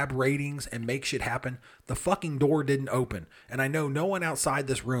trying to grab ratings and make shit happen. The fucking door didn't open. And I know no one outside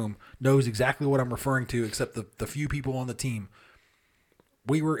this room knows exactly what I'm referring to except the few people on the team.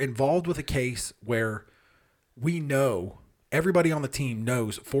 We were involved with a case where we know, everybody on the team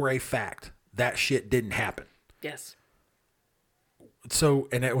knows for a fact that shit didn't happen. Yes. So,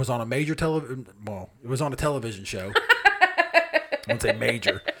 and it was on a major it was on a television show. I won't say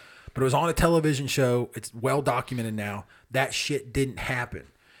major, but it was on a television show. It's well documented now. That shit didn't happen.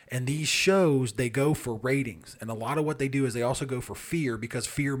 And these shows, they go for ratings. And a lot of what they do is they also go for fear, because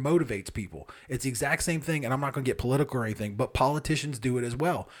fear motivates people. It's the exact same thing. And I'm not going to get political or anything, but politicians do it as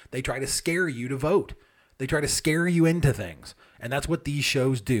well. They try to scare you to vote. They try to scare you into things. And that's what these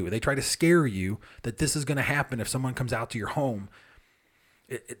shows do. They try to scare you that this is going to happen if someone comes out to your home.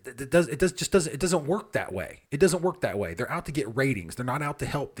 It doesn't work that way. It doesn't work that way. They're out to get ratings. They're not out to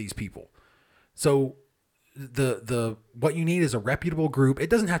help these people. So the what you need is a reputable group. It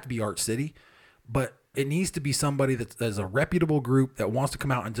doesn't have to be Arch City, but it needs to be somebody that's a reputable group that wants to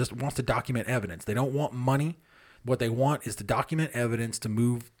come out and just wants to document evidence. They don't want money. What they want is to document evidence to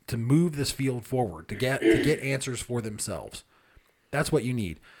move this field forward, to get answers for themselves. That's what you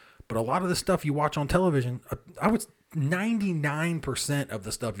need. But a lot of the stuff you watch on television, 99% of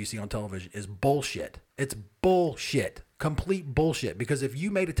the stuff you see on television is bullshit. It's bullshit. Complete bullshit. Because if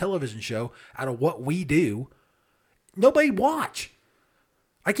you made a television show out of what we do, nobody'd watch.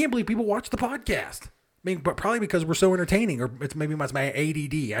 I can't believe people watch the podcast. I mean, but probably because we're so entertaining, or it's maybe my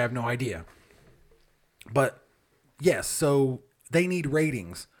ADD. I have no idea. But yes, so they need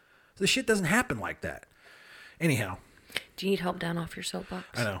ratings. So shit doesn't happen like that. Anyhow. Do you need help down off your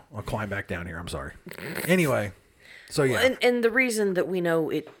soapbox? I know. I'll climb back down here. I'm sorry. Anyway. So yeah. And the reason that we know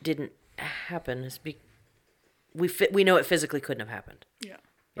it didn't happen is we know it physically couldn't have happened. Yeah.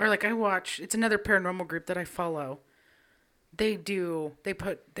 Or like it's another paranormal group that I follow. They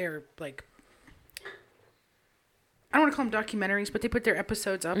put their like, I don't want to call them documentaries, but they put their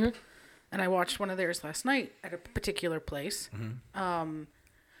episodes up. Mm-hmm. And I watched one of theirs last night at a particular place. Mm-hmm.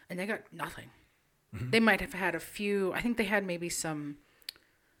 And they got nothing. Mm-hmm. They might have had a few, I think they had maybe some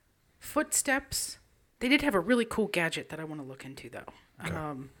footsteps. They did have a really cool gadget that I want to look into, though. Okay.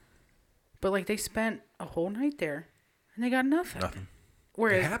 But like they spent a whole night there and they got nothing.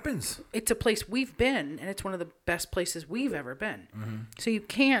 Whereas it happens. It's a place we've been, and it's one of the best places we've ever been. Mm-hmm. So you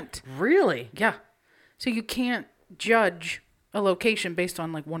can't really, yeah. So you can't judge a location based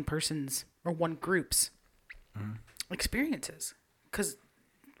on like one person's or one group's experiences, because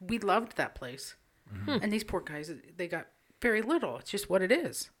we loved that place, and these poor guys, they got very little. It's just what it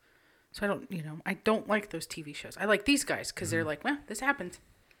is. So I don't like those TV shows. I like these guys because they're like, well, this happens.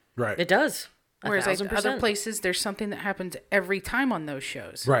 Right. It does. Whereas other places, there's something that happens every time on those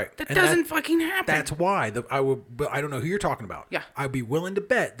shows. Right. That doesn't fucking happen. That's why I don't know who you're talking about. Yeah. I'd be willing to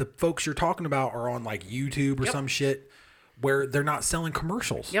bet the folks you're talking about are on like YouTube or some shit where they're not selling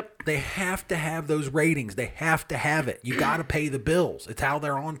commercials. Yep. They have to have those ratings. They have to have it. You got to pay the bills. It's how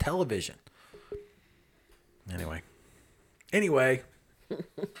they're on television. Anyway.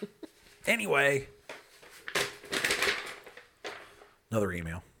 Another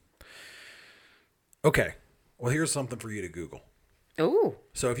email. Okay. Well, here's something for you to Google. Ooh.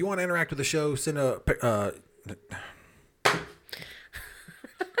 So if you want to interact with the show, send us a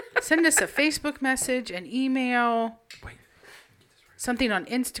Facebook message, an email, something on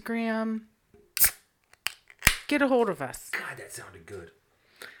Instagram. Get a hold of us. God, that sounded good.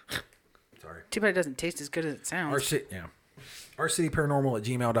 Sorry. Too bad it doesn't taste as good as it sounds.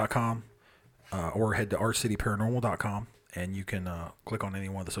 archcityparanormal@gmail.com, or head to archcityparanormal.com, and you can click on any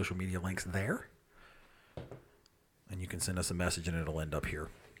one of the social media links there. And you can send us a message and it'll end up here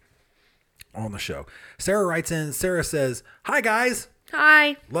on the show. Sarah writes in. Sarah says, "Hi, guys.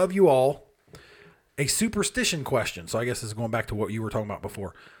 Hi. Love you all. A superstition question." So I guess this is going back to what you were talking about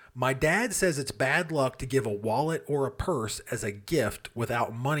before. "My dad says it's bad luck to give a wallet or a purse as a gift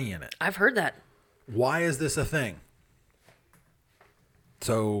without money in it. I've heard that. Why is this a thing?"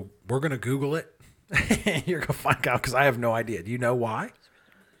 So we're going to Google it. You're going to find out because I have no idea. Do you know why?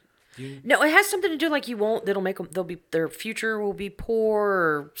 No, it has something to do like their future will be poor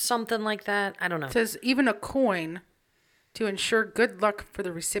or something like that. I don't know. It says even a coin to ensure good luck for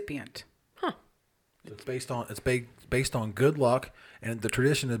the recipient. Huh. It's based on good luck and the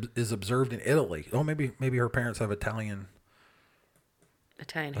tradition is observed in Italy. Oh, maybe her parents have Italian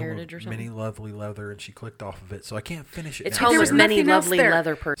heritage or something. many lovely leather, and she clicked off of it, so I can't finish it. It's now. home There of was many nothing else lovely there.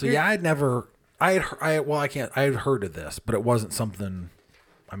 leather So persons. yeah, I had heard of this, but it wasn't something.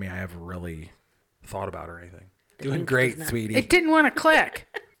 I mean, I haven't really thought about or anything. Doing link great, is not- sweetie. It didn't want to click.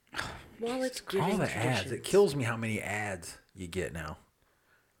 Well, it's giving All the ads. traditions. It kills me how many ads you get now.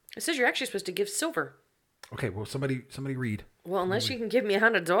 It says you're actually supposed to give silver. Okay, well, somebody read. Well, unless you can give me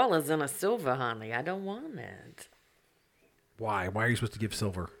 $100 in a silver, honey, I don't want it. Why? Why are you supposed to give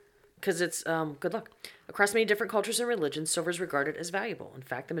silver? Because it's good luck. Across many different cultures and religions, silver is regarded as valuable. In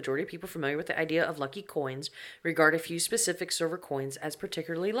fact, the majority of people familiar with the idea of lucky coins regard a few specific silver coins as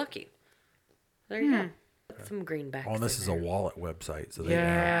particularly lucky. There you go. Put some greenbacks. Oh, and this in is there. a wallet website, so they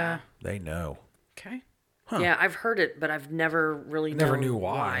Yeah. know. They know. Okay. Yeah, I've heard it, but I've never really Never known knew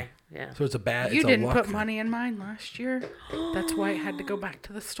why. Yeah. So it's a bad. You it's didn't a luck put thing. money in mine last year. That's why I had to go back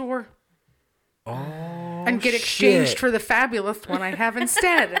to the store Oh, and get exchanged for the fabulous one I have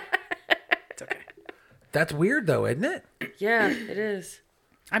instead. It's okay. That's weird, though, isn't it? Yeah, it is.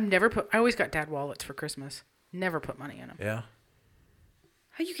 I always got dad wallets for Christmas. Never put money in them. Yeah.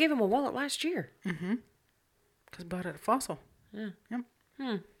 How you gave him a wallet last year? Because I bought it at Fossil. Yeah. Yep.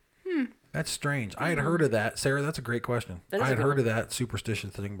 That's strange. I had heard of that, Sarah. That's a great question. That is I a had good heard one. of that superstition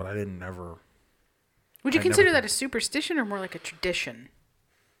thing, but I didn't ever. Would you I consider never- that a superstition or more like a tradition?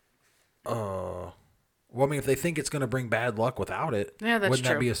 Well, I mean, if they think it's going to bring bad luck without it, Yeah, that's wouldn't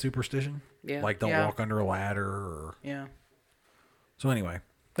that true. be a superstition? Yeah. Like don't Yeah. walk under a ladder. Or... Yeah. So anyway,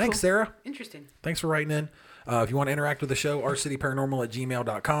 thanks, Sarah. Interesting. Thanks for writing in. If you want to interact with the show,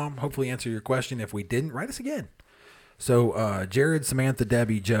 ourcityparanormal@gmail.com. Hopefully answer your question. If we didn't, write us again. So Jared, Samantha,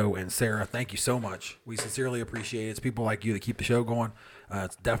 Debbie, Joe, and Sarah, thank you so much. We sincerely appreciate it. It's people like you that keep the show going.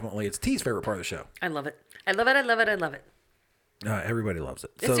 It's T's favorite part of the show. I love it. I love it. I love it. I love it. Everybody loves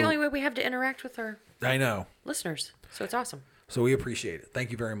it. It's the only way we have to interact with our I know. listeners. So it's awesome. So we appreciate it.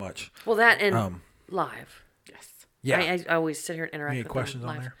 Thank you very much. Well, that and live. Yes. Yeah. I always sit here and interact Any with questions them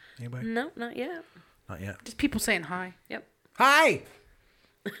on live. there? Anybody? No, not yet. Not yet. Just people saying hi. Yep. Hi.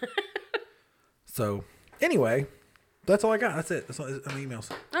 So anyway, that's all I got. That's it. That's all on emails.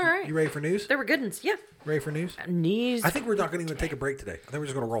 All right. You ready for news? There were good ones. Yeah. Ready for news? Knees. I think we're not going to even take a break today. I think we're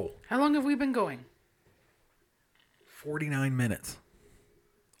just going to roll. How long have we been going? 49 minutes.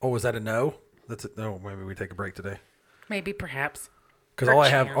 Oh, was that a no? That's it. No, maybe we take a break today. Maybe, perhaps. Because all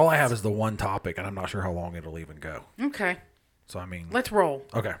I have is the one topic, and I'm not sure how long it'll even go. Okay. So I mean, Let's roll.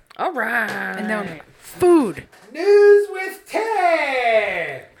 okay. All right. And then food. News with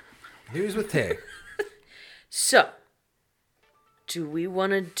Tay. News with Tay. So, do we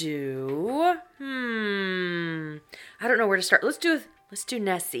want to do? I don't know where to start. Let's do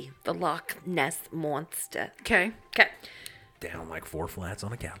Nessie, the Loch Ness monster. Okay. Okay. Down like 4 flats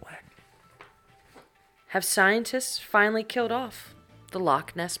on a Cadillac. Have scientists finally killed off the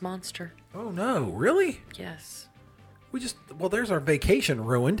Loch Ness monster? Oh no, really? Yes. There's our vacation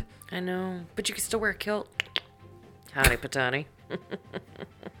ruined. I know, but you can still wear a kilt. Howdy, Patani.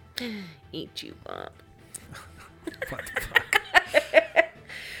 Eat you up. What the fuck?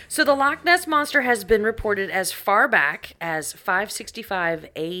 So the Loch Ness monster has been reported as far back as 565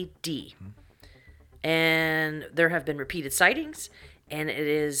 AD. And there have been repeated sightings, and it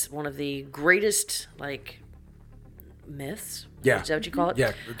is one of the greatest, myths. Yeah. Is that what you call it?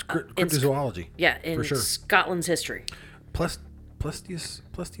 Yeah, it's cryptozoology. Yeah, in for sure. Scotland's history.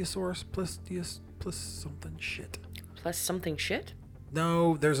 Plesiosaurus, plus something shit. Plus something shit?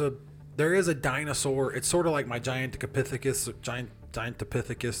 No, there is a dinosaur. It's sort of like my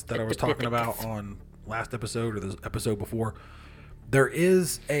Giantopithecus that I was talking about on last episode or the episode before. There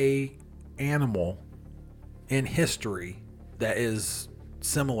is a animal in history that is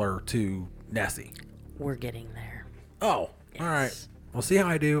similar to Nessie. We're getting there. Oh, all right. We'll see how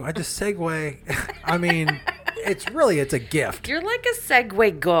I do. I just segue. I mean, it's a gift. You're like a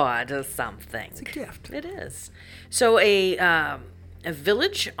Segway god or something. It's a gift. It is. So a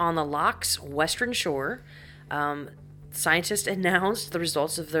village on the loch's western shore, scientists announced the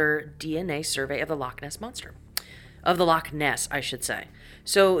results of their DNA survey of the Loch Ness monster. Of the Loch Ness, I should say.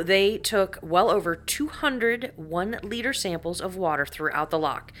 So they took well over 200 1-liter samples of water throughout the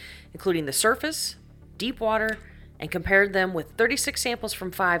loch, including the surface, deep water, and compared them with 36 samples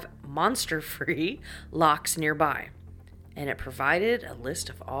from 5 monster-free lochs nearby. And it provided a list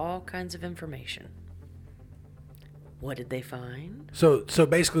of all kinds of information. What did they find? So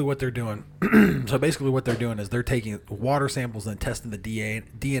basically what they're doing is they're taking water samples and testing the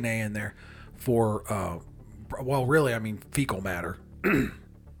DNA in there for fecal matter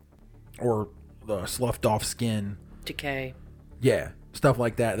or the sloughed off skin, Decay. Yeah, stuff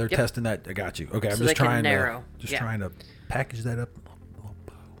like that. They're testing that. I got you. Okay, I'm So just they can trying narrow. to Yeah. trying to package that up.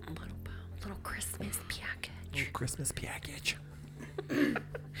 Little Christmas package. Christmas package.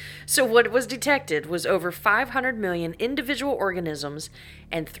 So what was detected was over 500 million individual organisms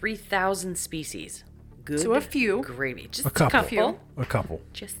and 3,000 species. Good. So a few. Gravy. Just A couple. couple. A couple.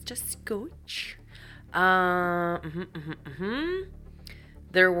 Just a scotch.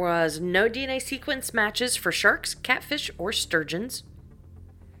 There was no DNA sequence matches for sharks, catfish, or sturgeons.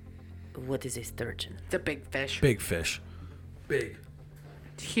 What is a sturgeon? The big fish. Big fish. Big.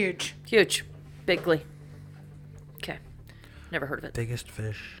 Huge. Huge. Bigly. Okay. Never heard of it. Biggest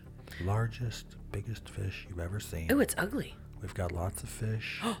fish. Largest, biggest fish you've ever seen. Oh, it's ugly. We've got lots of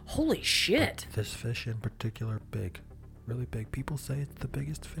fish. Holy shit. This fish in particular, big. Really big. People say it's the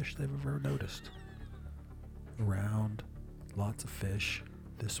biggest fish they've ever noticed. Round. Lots of fish.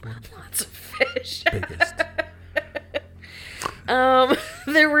 This one, Lots of fish. biggest.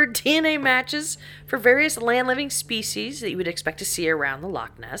 There were DNA matches for various land-living species that you would expect to see around the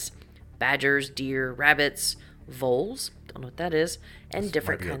Loch Ness. Badgers, deer, rabbits, voles, don't know what that is, and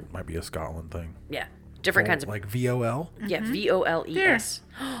different kinds. Might be a Scotland thing. Yeah, different kinds of. Like VOL. Yeah, VOLES.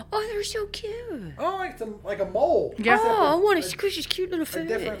 Oh, they're so cute. Oh, like a mole. Yeah. Oh, I want to squish his cute little face.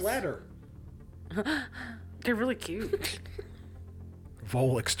 letter. They're really cute.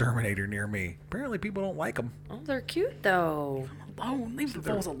 Vole exterminator near me. Apparently, people don't like them. Oh, they're cute though. Alone. Leave the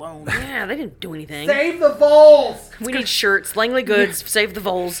voles alone. Yeah, they didn't do anything. Save the voles. We need shirts. Langley Goods, save the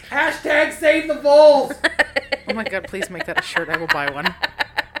voles. Hashtag save the voles. Oh my god, please make that a shirt. I will buy one.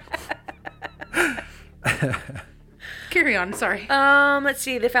 Carry on, sorry. Let's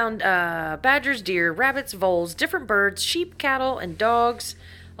see. They found badgers, deer, rabbits, voles, different birds, sheep, cattle, and dogs,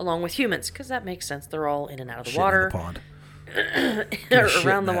 along with humans, because that makes sense. They're all in and out of the Shit water, in the pond. or Shit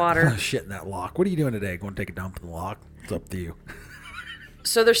around in the that- water. Shit in that lock. What are you doing today? Going to take a dump in the lock? It's up to you.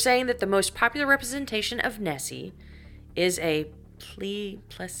 So they're saying that the most popular representation of Nessie is a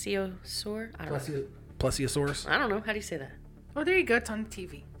plesiosaur. I don't know. Plesiosaurus? I don't know. How do you say that? Oh, there you go. It's on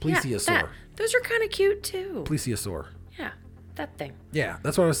TV. Plesiosaur. Yeah, those are kind of cute too. Plesiosaur. Yeah, that thing. Yeah,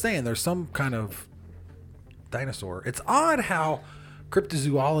 that's what I was saying. There's some kind of dinosaur. It's odd how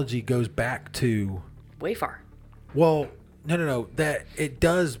cryptozoology goes back to, Way far. well, no, that it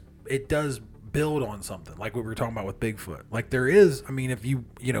does build on something like what we were talking about with Bigfoot. Like there is, I mean, if you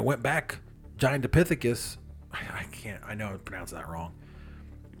went back, Gigantopithecus, I know I'm pronouncing that wrong.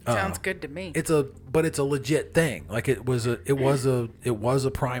 Sounds good to me. It's a legit thing. Like it was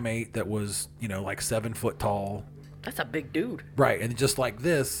a primate that was, like 7 foot tall. That's a big dude. Right. And just like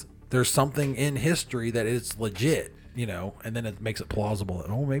this, there's something in history that it's legit, and then it makes it plausible that,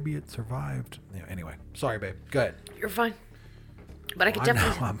 oh, maybe it survived. Anyway, sorry, babe. Go ahead. You're fine. But I could I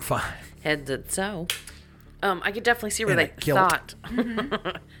definitely know, I'm fine. head that so. I could definitely see where In a they kilt. thought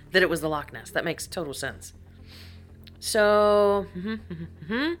that it was the Loch Ness. That makes total sense. So,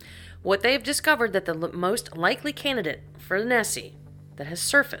 what they've discovered that the most likely candidate for Nessie that has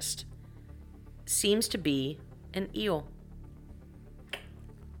surfaced seems to be an eel.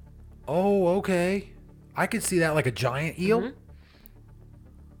 Oh, okay. I could see that like a giant eel.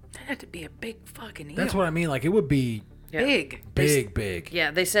 That had to be a big fucking eel. That's what I mean. Like it would be Yeah. Big. big.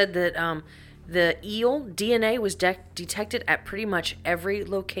 Yeah, they said that the eel DNA was detected at pretty much every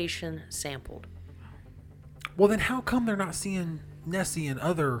location sampled. Well, then how come they're not seeing Nessie in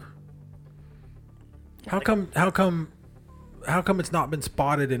other? How come it's not been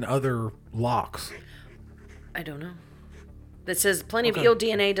spotted in other locks? I don't know. That says plenty of eel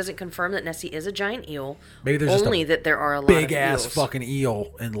DNA doesn't confirm that Nessie is a giant eel. Maybe there's just only a that there are a lot Big of ass eels. fucking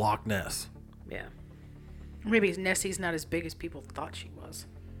eel in Loch Ness. Yeah, Maybe Nessie's not as big as people thought she was.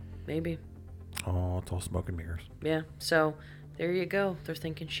 maybe. Oh, it's all smoke and mirrors. Yeah. So there you go. They're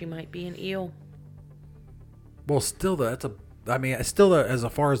thinking she might be an eel. Well, still, it's still as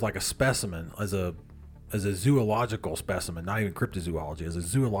far as like a specimen, as a zoological specimen, not even cryptozoology, as a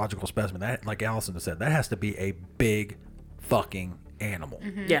zoological specimen. That, like Allison said, that has to be a big fucking animal.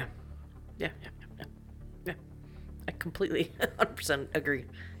 Yeah. Yeah. I completely 100% agree.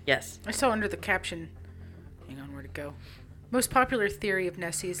 Yes. I saw under the caption, hang on, where'd it go? Most popular theory of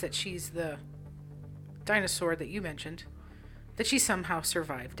Nessie is that she's the dinosaur that you mentioned, that she somehow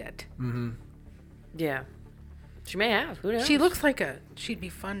survived it. Yeah. She may have. Who knows? She looks like she'd be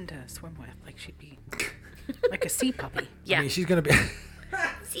fun to swim with. Like she'd be like a sea puppy. Yeah. I mean, she's gonna be.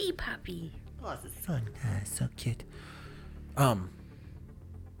 Sea puppy. So cute. I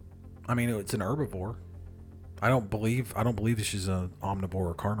mean, it's an herbivore. I don't believe that she's an omnivore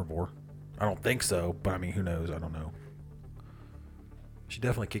or carnivore. I don't think so, but I mean, who knows? I don't know. She'd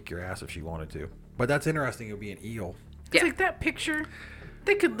definitely kick your ass if she wanted to. But that's interesting. It would be an eel. It's like that picture.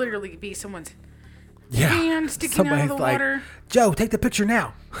 They could literally be someone's Yeah. hand sticking out of the water. Joe, take the picture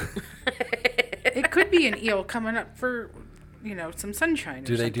now. It could be an eel coming up for, some sunshine.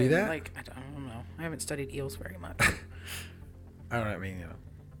 Do they do that? Like, I don't know. I haven't studied eels very much. I don't know. I mean,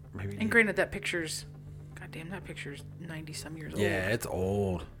 maybe. And granted, that picture's 90 some years old. Yeah, it's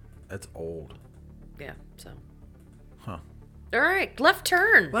old. It's old. Yeah. So. Huh. All right, left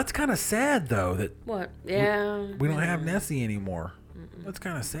turn. Well, that's kind of sad though that What? Yeah. we don't have Nessie anymore. That's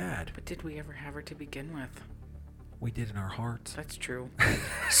kind of sad. But did we ever have her to begin with? We did in our hearts. That's true.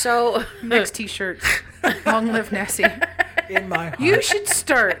 So Next t-shirts. Long live Nessie. In my heart. You should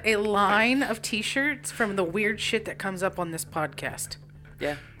start a line of t-shirts from the weird shit that comes up on this podcast.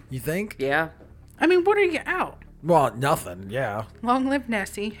 yeah, You think? yeah. I mean, what are you out? Well, nothing. Yeah. Long live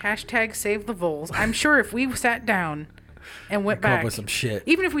Nessie. # save the voles. I'm sure if we sat down and went Come up back with some shit.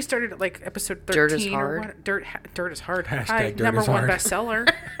 even if we started at like episode 13 Dirt is or hard. what, dirt is hard. # Hi, dirt number is one hard.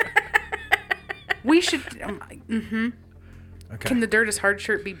 bestseller. We should Okay. Can the dirt is hard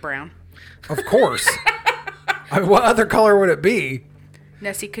shirt be brown? Of course. I mean, what other color would it be?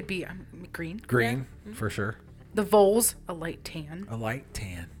 Nessie could be green. Green, for sure. The voles a light tan. A light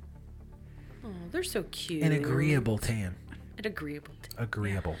tan. Oh, they're so cute. An agreeable tan. An agreeable.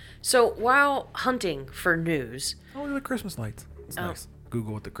 Agreeable. So while hunting for news, Oh, look at the Christmas lights. It's nice.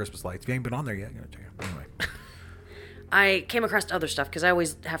 Google with the Christmas lights. If you ain't been on there yet, go check it out. Anyway. I came across other stuff because I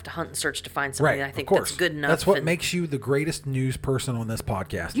always have to hunt and search to find something Right. that I think of course. that's good enough. That's what and- makes you the greatest news person on this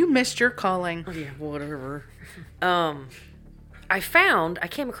podcast. You missed your calling. Yeah, whatever. I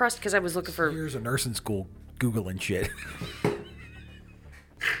came across because I was looking for. Years of nursing school Googling shit.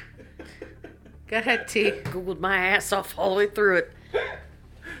 Go ahead, T. Googled my ass off all the way through it.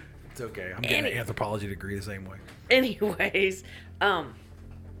 It's okay. I'm getting an anthropology degree the same way. Anyways, I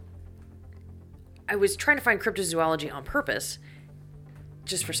was trying to find cryptozoology on purpose,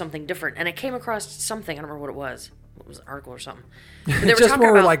 just for something different, and I came across something. I don't remember what it was. It was an article or something. But they were Just talking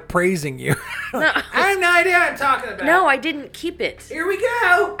more about like praising you. No, I have no idea what I'm talking about. no, I didn't keep it. Here we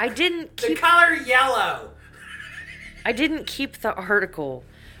go. I didn't keep. color yellow. I didn't keep the article,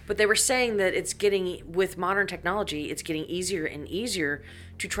 but they were saying that it's getting, with modern technology, it's getting easier and easier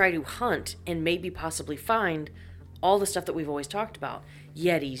to try to hunt and maybe possibly find all the stuff that we've always talked about.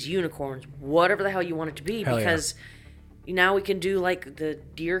 Yetis, unicorns, whatever the hell you want it to be, Hell yeah. because now we can do like the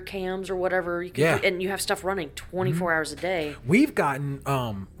deer cams or whatever. You can Yeah. and you have stuff running 24 hours a day. We've gotten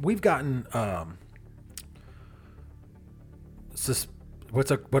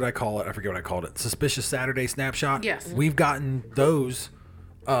what I call it? I forget what I called it. Suspicious Saturday snapshot. Yes. We've gotten those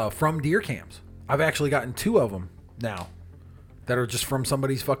from deer cams. I've actually gotten 2 of them now that are just from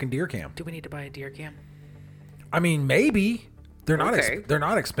somebody's fucking deer cam. Do we need to buy a deer cam? I mean, maybe they're not Okay. they're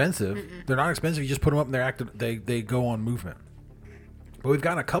not expensive. They're not expensive. You just put them up and they're active. They go on movement. But we've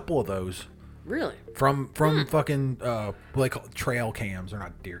gotten a couple of those Really? from fucking what they call trail cams, or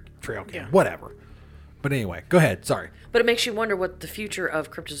not deer trail cams, Yeah. whatever. But anyway, go ahead. Sorry. But it makes you wonder what the future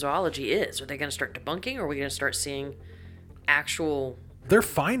of cryptozoology is. Are they going to start debunking, or are we going to start seeing actual They're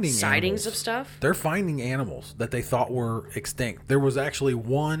finding sightings animals. of stuff? They're finding animals that they thought were extinct. There was actually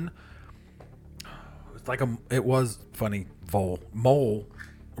one. It was funny mole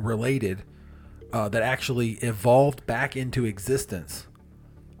related that actually evolved back into existence.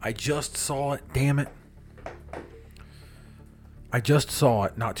 I just saw it. Damn it! I just saw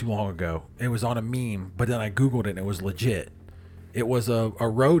it not too long ago. It was on a meme, but then I googled it and it was legit. It was a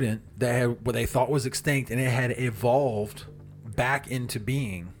rodent that had what they thought was extinct, and it had evolved back into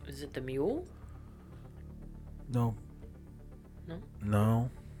being. Is it the mule? No. No? No.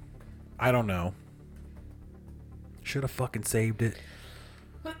 I don't know. Should have fucking saved it.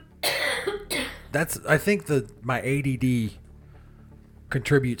 I think my ADD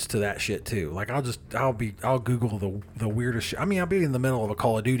contributes to that shit too. Like I'll Google the weirdest shit. I mean, I'll be in the middle of a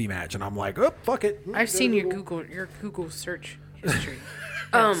Call of Duty match and I'm like, oh, fuck it. I've seen your Google search history.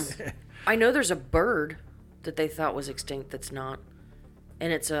 I know there's a bird that they thought was extinct that's not,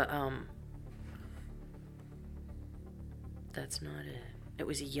 and it's a That's not it. It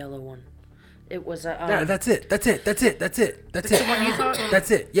was a yellow one. It was a. Yeah, that's it. That's it. That's it. That's it. That's it. The one you thought?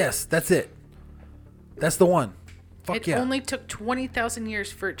 That's it. Yes, that's it. That's the one. Fuck It yeah. only took 20,000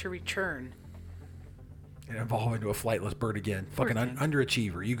 years for it to return. And evolve into a flightless bird again. Fucking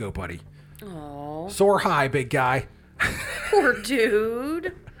underachiever. You go, buddy. Aw, Soar high, big guy. poor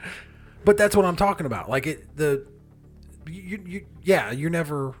dude. But that's what I'm talking about. Like you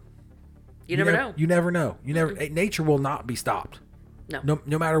never. You never know. You never know. You never. Nature will not be stopped. No.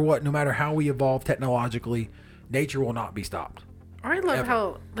 No matter what. No matter how we evolve technologically, nature will not be stopped. Or I love Ever.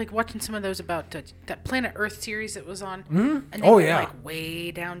 how, like, watching some of those about that Planet Earth series that was on. Mm-hmm. And they Oh, went, yeah. like,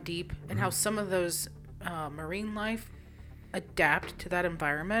 way down deep. And how some of those marine life adapt to that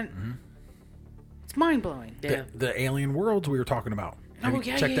environment. Mm-hmm. It's mind-blowing. Yeah. The alien worlds we were talking about. Have you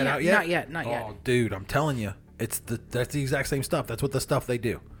yeah, checked yeah, that yeah. out yet? Not yet. Oh, dude, I'm telling you, that's the exact same stuff. That's what the stuff they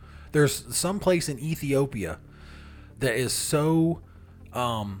do. There's some place in Ethiopia that is so,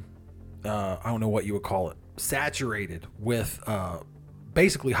 I don't know what you would call it, saturated with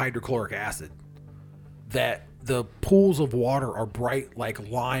basically hydrochloric acid, that the pools of water are bright like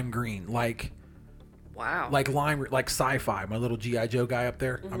lime green, like Wow. lime, like sci-fi. My little GI Joe guy up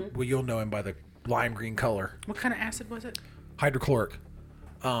there. Well, you'll know him by the lime green color. What kind of acid was it? Hydrochloric.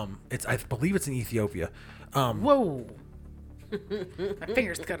 I believe it's in Ethiopia. Whoa. My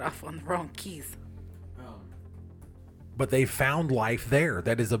fingers got off on the wrong keys. But they found life there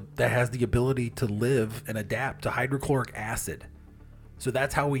that has the ability to live and adapt to hydrochloric acid. So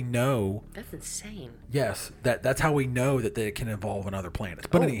that's how we know. That's insane. Yes, that's how we know that they can evolve on other planets.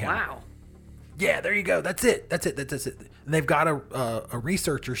 But Oh, anyhow, wow. yeah, there you go. That's it. And they've got a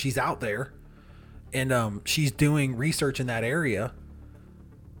researcher. She's out there, and she's doing research in that area,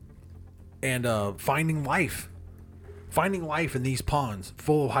 and finding life in these ponds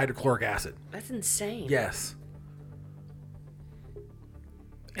full of hydrochloric acid. That's insane. Yes.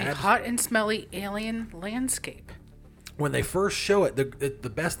 A hot and smelly alien landscape. When they first show it, the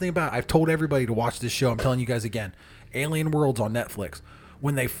best thing about it, I've told everybody to watch this show. I'm telling you guys again, Alien Worlds on Netflix.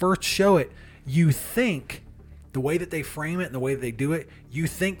 When they first show it, you think the way that they frame it and the way that they do it, you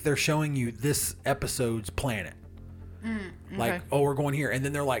think they're showing you this episode's planet. Like, okay. oh, we're going here. And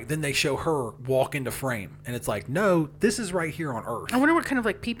then then they show her walk into frame. And it's like, no, this is right here on Earth. I wonder what kind of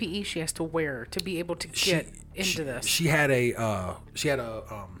like PPE she has to wear to be able to get into this. She had it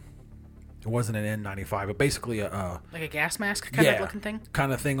wasn't an N95, but basically a Like a gas mask kind of looking thing?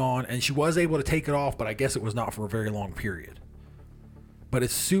 kind of thing on, and she was able to take it off, but I guess it was not for a very long period. But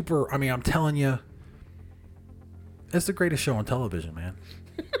it's super. I mean, I'm telling you, it's the greatest show on television, man.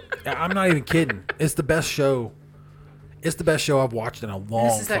 I'm not even kidding. It's the best show. It's the best show I've watched in a long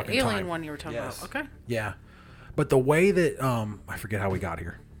This is that fucking alien time. one you were talking Yes. about. Okay. Yeah, but the way that I forget how we got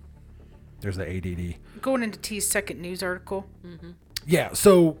here. There's the ADD. Going into T's second news article. Yeah.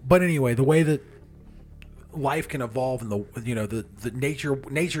 So, but anyway, the way that life can evolve and the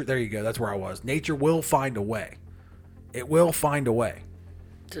nature. There you go. That's where I was. Nature will find a way. It will find a way.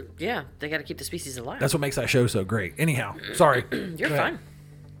 Yeah, they got to keep the species alive. That's what makes that show so great. Anyhow, sorry. You're Go ahead. fine.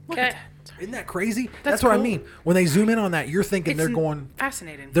 Okay. Isn't that crazy? That's what I cool. mean. When they zoom in on that, you're thinking they're going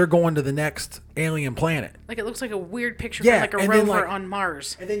fascinating. to the next alien planet. Like it looks like a weird picture Yeah, from like a and then, rover like- on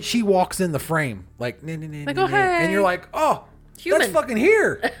Mars. And then she walks in the frame like, Like, and oh, hey. you're like, oh, Human. that's fucking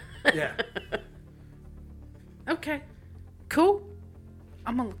here. Yeah. Okay. Cool.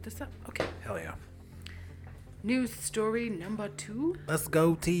 I'm gonna look this up. Okay. Hell yeah. News story number 2. Let's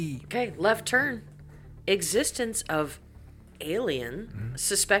go, T. Okay, left turn. Existence of alien Mm-hmm.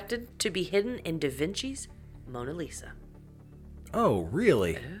 suspected to be hidden in Da Vinci's Mona Lisa. Oh,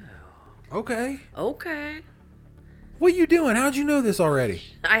 really? Okay. Okay. What are you doing? How'd you know this already?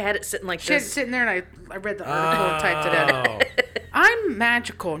 I had it sitting like She had it this. sitting there and I read the article and typed it in. I'm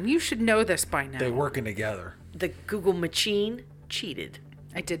magical and you should know this by now. They're working together. The Google machine cheated.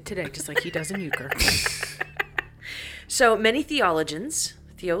 I did today, just like he does in Euchre. So many theologians,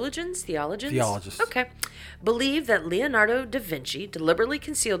 Theologists. okay, believe that Leonardo da Vinci deliberately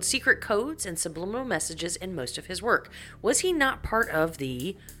concealed secret codes and subliminal messages in most of his work. Was he not part of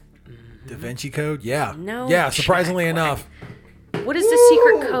the... Da Vinci Code? Yeah. No Yeah, surprisingly shit. enough. What is the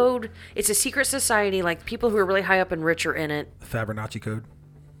secret code? It's a secret society, like people who are really high up and rich are in it. Fibonacci Code.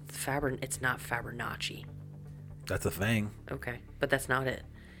 It's not Fibonacci. That's a thing. Okay, but that's not it.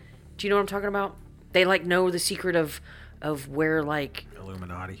 Do you know what I'm talking about? They like know the secret of where like.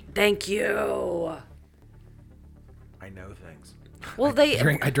 Illuminati. Thank you. I know things. Well, they.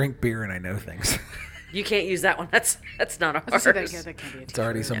 I drink beer and I know things. You can't use that one. That's not I ours. said that, yeah, that can't be a It's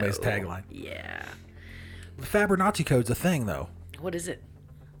already somebody's tagline. Yeah. The Fibonacci Code's a thing, though. What is it?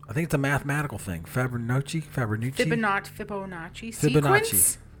 I think it's a mathematical thing. Fibonacci? Fibonacci Fibonacci.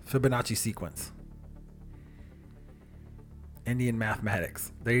 sequence? Fibonacci sequence. Indian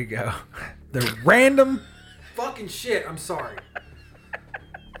mathematics. There you go. The random fucking shit. I'm sorry.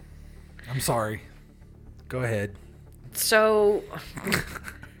 I'm sorry. Go ahead. So,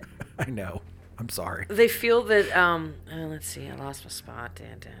 I know. I'm sorry. They feel that, let's see, I lost my spot.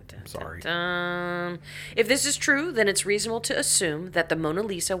 Sorry. If this is true, then it's reasonable to assume that the Mona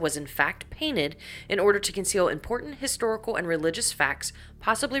Lisa was in fact painted in order to conceal important historical and religious facts,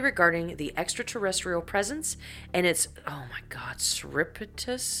 possibly regarding the extraterrestrial presence and its, oh my God,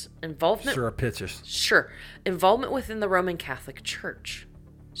 surreptitious involvement. Surreptitious. Sure, involvement within the Roman Catholic Church.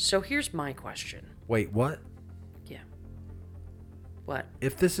 So here's my question. Wait, what? Yeah. What?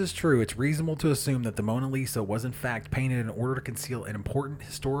 If this is true, it's reasonable to assume that the Mona Lisa was in fact painted in order to conceal an important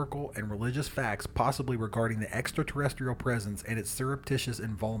historical and religious facts, possibly regarding the extraterrestrial presence and its surreptitious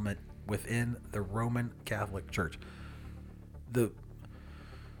involvement within the Roman Catholic Church. The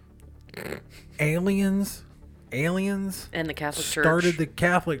aliens And the Catholic Church. started the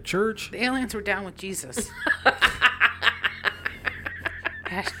Catholic Church. The aliens were down with Jesus.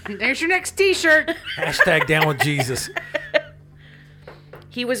 There's your next T-shirt. Hashtag down with Jesus.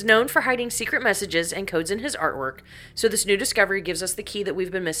 He was known for hiding secret messages and codes in his artwork, so this new discovery gives us the key that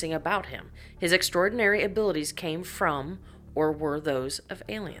we've been missing about him. His extraordinary abilities came from or were those of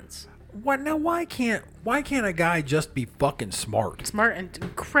aliens. What now? Why can't a guy just be fucking smart? Smart and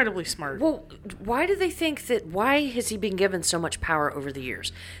incredibly smart. Well, why do they think that? Why has he been given so much power over the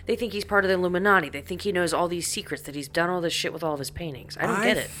years? They think he's part of the Illuminati. They think he knows all these secrets, that he's done all this shit with all of his paintings. I don't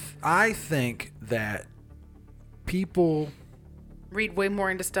get it. I think that people, Read way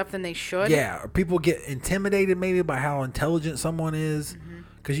more into stuff than they should. yeah, people get intimidated maybe by how intelligent someone is,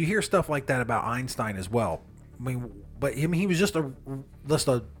 because you hear stuff like that about Einstein as well. He was just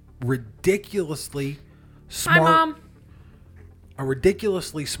a ridiculously smart. Hi, Mom. A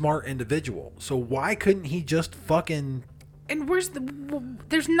ridiculously smart individual. So why couldn't he just fucking And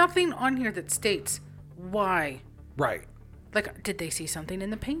there's nothing on here that states why. right? Like, did they see something in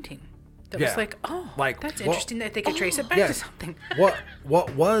the painting that Yeah. was like, oh, Like, that's well- interesting that they could trace it back Yes. to something.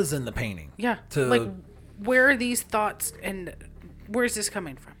 What was in the painting? Yeah. To Like, where are these thoughts and where's this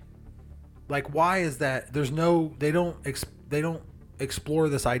coming from? like why is that? There's no they don't explore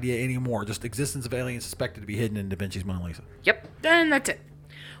this idea anymore. Just existence of aliens suspected to be hidden in Da Vinci's Mona Lisa. Yep. And that's it.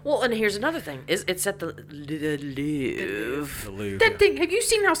 Well, and here's another thing. It's at the Louvre. The Louvre, That yeah. thing, have you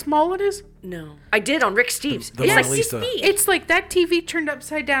seen how small it is? No. I did on Rick Steves. The It's Mona like Lisa. 6 feet. It's like that TV turned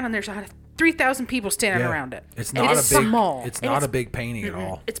upside down and there's 3,000 people standing Yeah. around it. It's And not it's a big. small. It's And not it's- a big painting at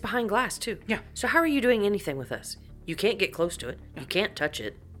all. It's behind glass, too. Yeah. So how are you doing anything with this? You can't get close to it. You can't touch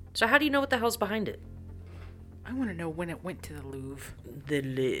it. So how do you know what the hell's behind it? I want to know when it went to the Louvre. The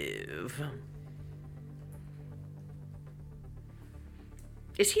Louvre.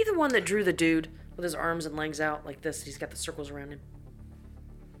 Is he the one that drew the dude with his arms and legs out like this? He's got the circles around him.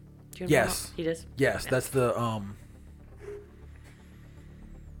 Do you know Yes. how- He does? Yes, that's the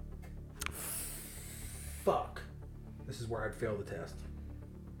Fuck. This is where I'd fail the test.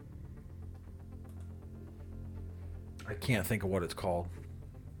 I can't think of what it's called.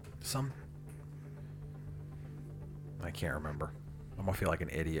 I can't remember. I'm gonna feel like an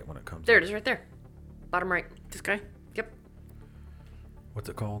idiot when it comes. There up. it is right there. Bottom right. This guy? Yep. What's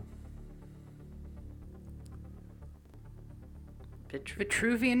it called?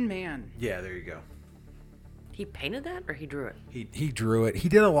 Vitruvian Man. Yeah, there you go. He painted that or he drew it? He drew it. He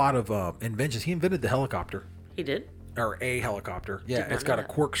did a lot of inventions. He invented the helicopter, He did? or a helicopter. Yeah, not it's got know a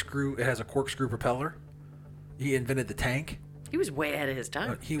that. corkscrew. It has a corkscrew propeller. He invented the tank. He was way ahead of his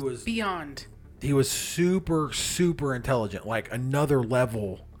time. He was Beyond. super intelligent, like another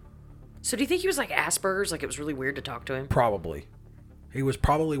level. So do you think he was like Asperger's? Like it was really weird to talk to him? Probably, he was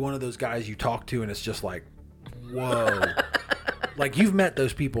probably one of those guys you talk to and it's just like, whoa. Like you've met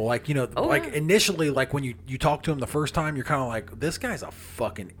those people, like like yeah. initially, like when you talk to him the first time, you're kind of like, this guy's a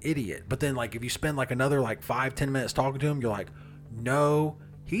fucking idiot. But then like if you spend like another like 5-10 minutes talking to him, you're like, no,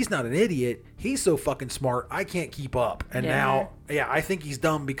 he's not an idiot. He's so fucking smart, I can't keep up. And Yeah. now, I think he's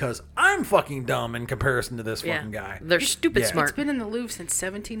dumb because I'm fucking dumb in comparison to this Yeah. fucking guy. They're stupid Yeah. smart. It's been in the Louvre since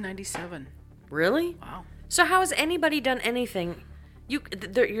 1797. Really? Wow. So how has anybody done anything? You're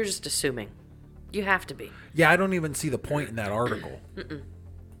just assuming. You have to be. Yeah, I don't even see the point in that article.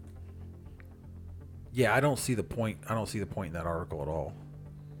 Yeah, I don't see the point. I don't see the point in that article at all.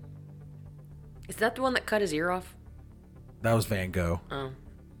 Is that the one that cut his ear off? That was Van Gogh. Oh.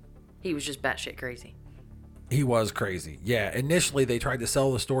 He was just batshit crazy. He was crazy. Yeah, initially they tried to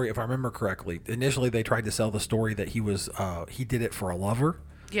sell the story, if I remember correctly. Initially they tried to sell the story that he did it for a lover.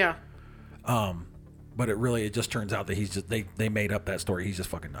 Yeah. But it just turns out that he's just they made up that story. He's just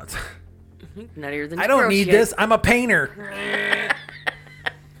fucking nuts. Nuttier than I don't squirrel need shit. this. I'm a painter.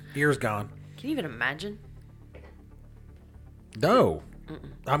 Ear's gone. Can you even imagine? No.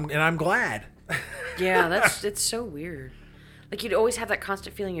 I'm glad. Yeah, it's so weird. Like you'd always have that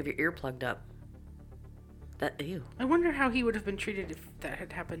constant feeling of your ear plugged up. Ew. I wonder how he would have been treated if that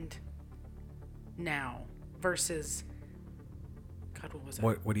had happened now versus, God, what was it?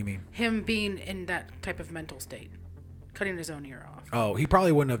 What do you mean? Him being in that type of mental state, cutting his own ear off. Oh, he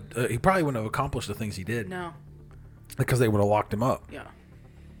probably wouldn't have. He probably wouldn't have accomplished the things he did No. because they would have locked him up. Yeah.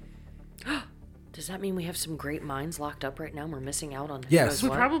 Does that mean we have some great minds locked up right now and we're missing out on who Yes. knows We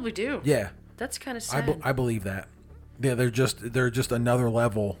what? probably do. Yeah, That's kind of I, sad. I believe that. Yeah, they're just another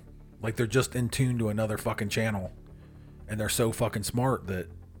level. Like they're just in tune to another fucking channel, and they're so fucking smart that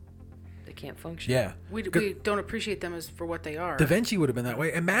They can't function. yeah. We don't appreciate them as for what they are. Da Vinci would have been that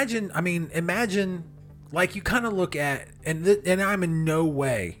way. Imagine, like you kind of look at, and I'm in no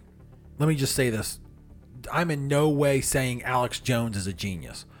way, let me just say this, I'm in no way saying Alex Jones is a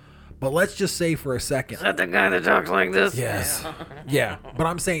genius, but let's just say for a second, Is that the guy that talks like this? yes, yeah, but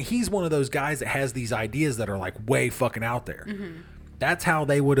I'm saying he's one of those guys that has these ideas that are like way fucking out there. That's how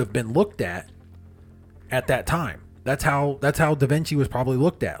they would have been looked at that time. That's how Da Vinci was probably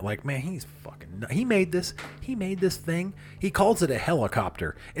looked at. Like, man, he's fucking he made this thing. He calls it a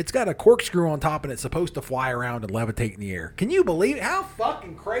helicopter. It's got a corkscrew on top and it's supposed to fly around and levitate in the air. Can you believe it? How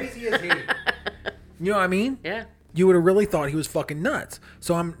fucking crazy is he? You know what I mean? Yeah. You would have really thought he was fucking nuts.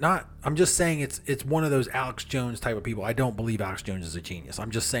 So I'm just saying it's one of those Alex Jones type of people. I don't believe Alex Jones is a genius.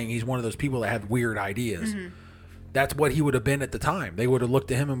 I'm just saying he's one of those people that have weird ideas. That's what he would have been at the time. They would have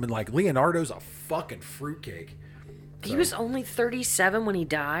looked at him and been like, Leonardo's a fucking fruitcake. He was only 37 when he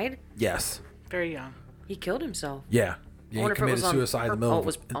died. Yes. Very young. He killed himself. Yeah. I Yeah, wonder he if it committed was on suicide in the middle Oh, of it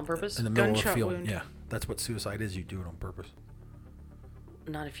was on purpose? in the middle of Gunshot a field. wound. Yeah. That's what suicide is. You do it on purpose.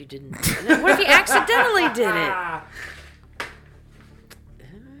 Not if you didn't. What if he accidentally did it?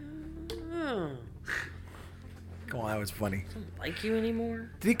 Come on, that was funny. I don't like you anymore.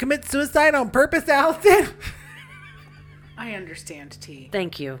 Did he commit suicide on purpose, Allison? I understand, T.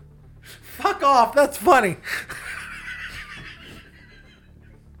 Thank you. Fuck off. That's funny.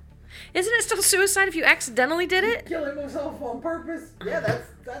 Isn't it still suicide if you accidentally did it? Killing himself on purpose? Yeah,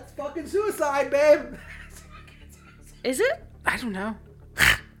 that's fucking suicide, babe. Is it? I don't know.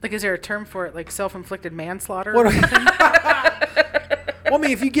 Like, is there a term for it, like self-inflicted manslaughter? What? Well, I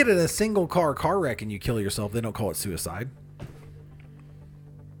mean, if you get in a single car wreck and you kill yourself, they don't call it suicide.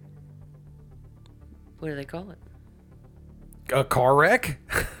 What do they call it? A car wreck?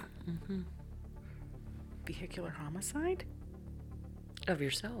 Vehicular homicide? Of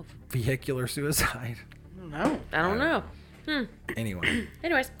yourself. Vehicular suicide. I don't know. I don't know. Anyway.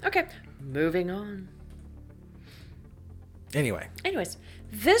 Anyways, okay. Moving on. Anyways.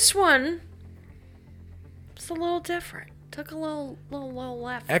 This one is a little different. Took a little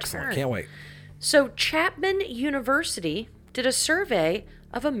left Excellent. turn. Can't wait. So Chapman University did a survey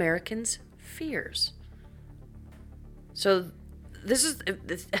of Americans' fears. So this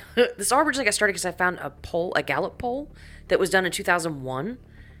all originally got started because I found a Gallup poll that was done in 2001. And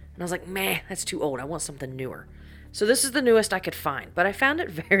I was like, meh, that's too old. I want something newer. So this is the newest I could find. But I found it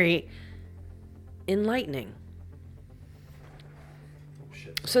very enlightening.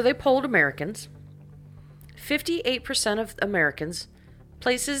 So they polled Americans. 58% of Americans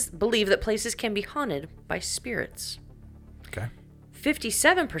believe that places can be haunted by spirits. Okay.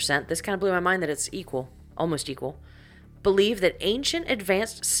 57%, this kind of blew my mind that it's almost equal, believe that ancient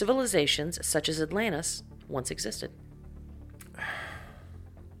advanced civilizations such as Atlantis once existed.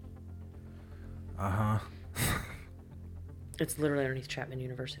 Uh-huh. It's literally underneath Chapman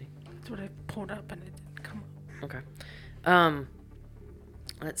University. That's what I pulled up and it didn't come up. Okay.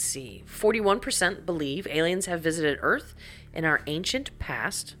 Let's see. 41% believe aliens have visited Earth in our ancient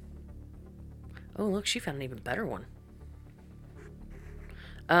past. Oh, look, she found an even better one.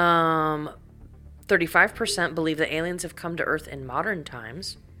 35% believe that aliens have come to Earth in modern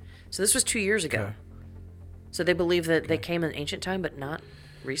times. So this was 2 years ago. Okay. So they believe that they came in ancient time, but not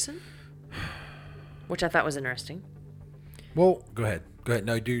recent? Which I thought was interesting. Well, go ahead.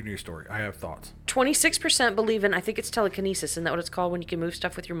 No, do your story. I have thoughts. 26% believe in, I think it's telekinesis. Isn't that what it's called when you can move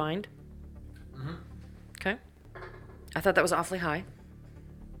stuff with your mind? Mm-hmm. Okay. I thought that was awfully high.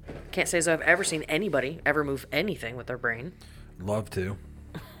 Can't say as I've ever seen anybody ever move anything with their brain. Love to.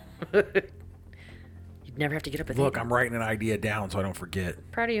 You'd never have to get up and Look, think. I'm writing an idea down so I don't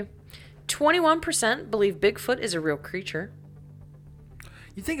forget. Proud of you. 21% believe Bigfoot is a real creature.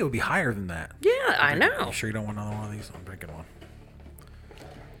 You'd think it would be higher than that. Yeah, I know. You sure you don't want another one of these? I'm drinking one. I'm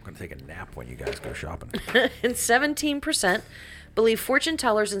going to take a nap when you guys go shopping. And 17% believe fortune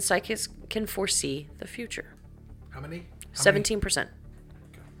tellers and psychics can foresee the future. How many? 17%.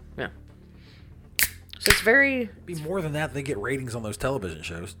 Yeah. So it's very... Be more than that. They get ratings on those television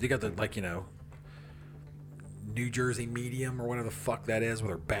shows. They got the, New Jersey Medium or whatever the fuck that is with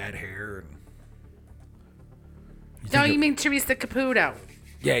her bad hair. And No, you mean Teresa Caputo.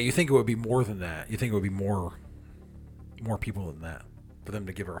 Yeah, you think it would be more than that. You think it would be more people than that for them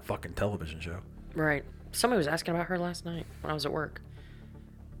to give her a fucking television show. Right. Somebody was asking about her last night when I was at work.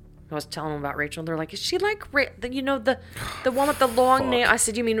 I was telling them about Rachel. They're like, is she like, the one with the long nail? I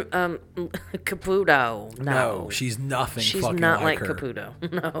said, you mean Caputo? No. She's nothing She's fucking not like like her.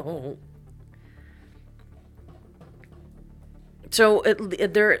 Caputo. No. So at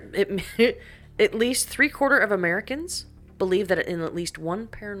least 3/4 of Americans believe that in at least one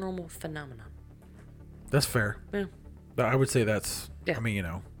paranormal phenomenon. That's fair. Yeah. But I would say that's, Yeah. I mean, you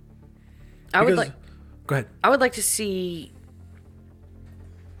know. I would because- like. Go ahead. I would like to see.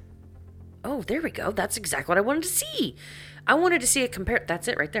 Oh, there we go. That's exactly what I wanted to see. I wanted to see a compare. That's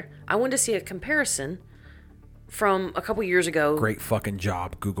it right there. I wanted to see a comparison from a couple years ago. Great fucking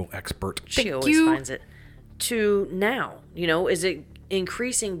job, Google expert. She Thank always you. finds it. To now, is it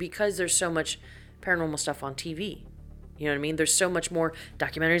increasing because there's so much paranormal stuff on TV? You know what I mean? There's so much more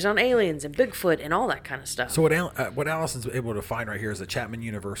documentaries on aliens and Bigfoot and all that kind of stuff. So what Allison's able to find right here is a Chapman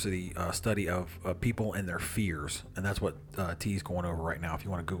University study of people and their fears, and that's what T's going over right now. If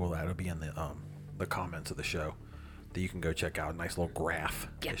you want to Google that, it'll be in the comments of the show that you can go check out. A nice little graph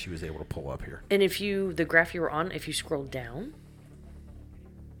that she was able to pull up here. And the graph you were on, if you scroll down,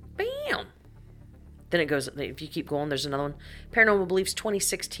 bam, then it goes, if you keep going, there's another one. Paranormal Beliefs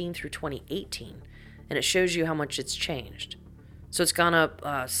 2016 through 2018. And it shows you how much it's changed. So it's gone up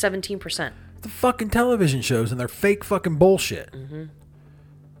 17%. The fucking television shows and their fake fucking bullshit. Mm-hmm.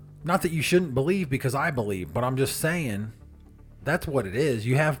 Not that you shouldn't believe because I believe, but I'm just saying that's what it is.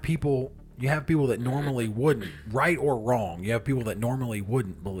 You have people that normally wouldn't, right or wrong. You have people that normally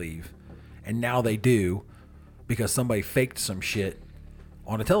wouldn't believe, and now they do because somebody faked some shit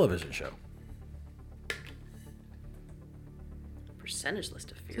on a television show. Percentage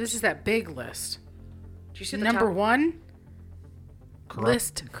list of fears. This is that big list. Do you see the Number top? 1, Corrupt.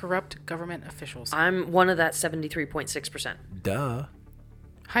 list corrupt government officials. I'm one of that 73.6%. Duh.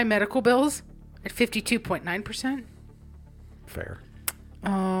 High medical bills at 52.9%. Fair.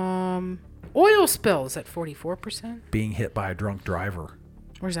 Oil spills at 44%. Being hit by a drunk driver.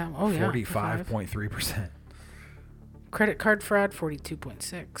 Where's that? Oh, yeah. 45.3%. Credit card fraud,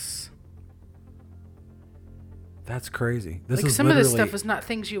 42.6. That's crazy. This Like is some of this literally stuff is not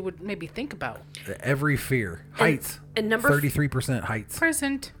things you would maybe think about. every fear. Heights. and number 33% heights.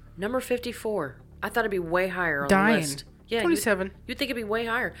 Present. Number 54. I thought it'd be way higher on Dying. the list. Yeah, 27. You'd think it'd be way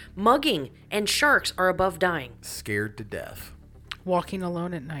higher. Mugging and sharks are above dying. Scared to death. Walking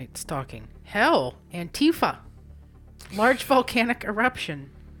alone at night, stalking. Hell, Antifa. Large volcanic eruption.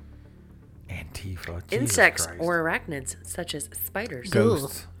 Antifa. Jesus Insects Christ. or arachnids, such as spiders.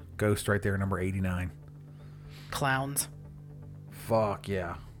 Ghosts. Ghost right there, number 89. Clowns. Fuck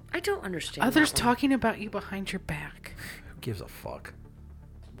yeah. I don't understand. Others that one. talking about you behind your back. Who gives a fuck?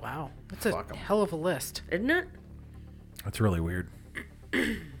 Wow. That's a Fuck 'em. hell of a list. Isn't it? That's really weird.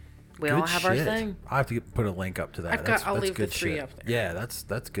 We all have our shit. thing. I'll have to put a link up to that. I'll leave the good 3 shit. up there. Yeah,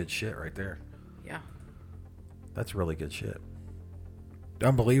 that's good shit right there. Yeah. That's really good shit.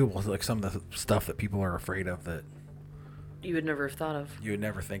 Unbelievable, like some of the stuff that people are afraid of that You would never have thought of. you would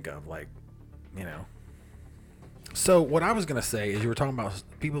never think of, like, you know. So what I was gonna say is you were talking about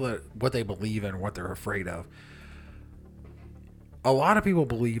people that what they believe in, what they're afraid of. A lot of people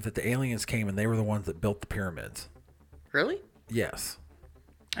believe that the aliens came and they were the ones that built the pyramids. Really? Yes,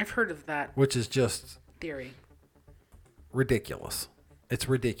 I've heard of that which is just theory. ridiculous. It's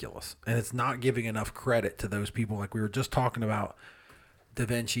ridiculous, and it's not giving enough credit to those people. Like we were just talking about Da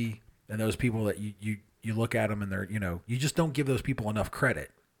Vinci and those people that you look at them and they're, you know, you just don't give those people enough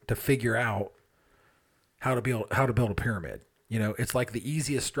credit to figure out how to build a pyramid. You know, it's like the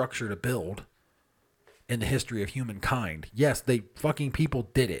easiest structure to build in the history of humankind. Yes, they fucking people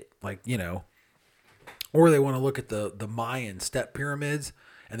did it. Like, you know, or they want to look at the Mayan step pyramids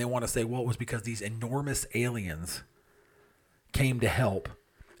and they want to say, well, it was because these enormous aliens came to help,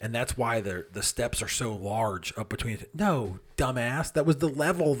 and that's why the steps are so large up between. No, dumbass, that was the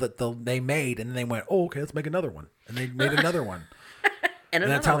level that they made, and then they went, oh, okay, let's make another one, and they made another one, and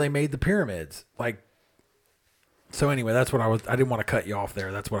that's how they made the pyramids. Like, so anyway, that's what I didn't want to cut you off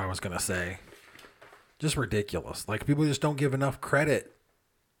there. That's what I was gonna say. Just ridiculous. Like, people just don't give enough credit.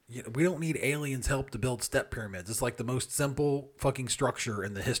 You know, we don't need aliens' help to build step pyramids. It's like the most simple fucking structure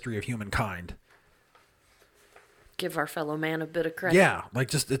in the history of humankind. Give our fellow man a bit of credit. Yeah, like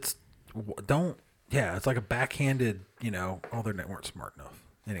just it's like a backhanded, you know, oh, they weren't smart enough.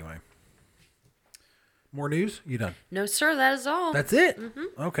 Anyway. More news? You done? No, sir, that is all. That's it?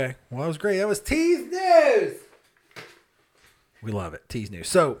 Mm-hmm. Okay. Well, that was great. That was T's News. We love it. T's News.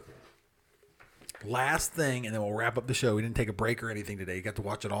 So, Last thing, and then we'll wrap up the show. We didn't take a break or anything today. You got to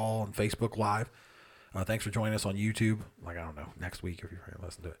watch it all on Facebook Live. Thanks for joining us on YouTube. Like, I don't know, next week if you're going to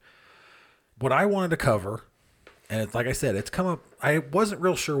listen to it. What I wanted to cover, and it's like I said, it's come up. I wasn't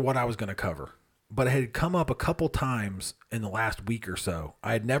real sure what I was going to cover, but it had come up a couple times in the last week or so.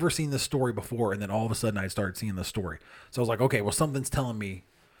 I had never seen this story before, and then all of a sudden I started seeing this story. So I was like, okay, well, something's telling me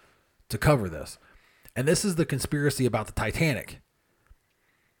to cover this. And this is the conspiracy about the Titanic.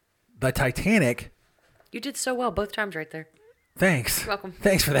 The Titanic. You did so well both times right there. Thanks. You're welcome.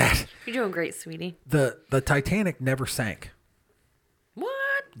 Thanks for that. You're doing great, sweetie. The Titanic never sank. What?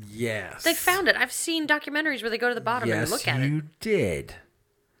 Yes. They found it. I've seen documentaries where they go to the bottom and look at it. Yes, you did.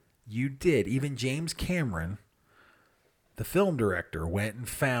 You did. Even James Cameron, the film director, went and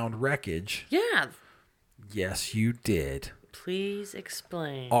found wreckage. Yeah. Yes, you did. Please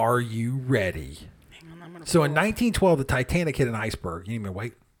explain. Are you ready? Hang on, I'm gonna So pull in up. 1912, the Titanic hit an iceberg. You need me to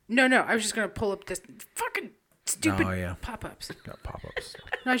wait? No, I was just going to pull up this fucking stupid Oh, yeah. pop-ups. Got pop-ups.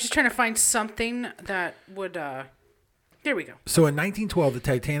 No, I was just trying to find something that would, there we go. So in 1912, the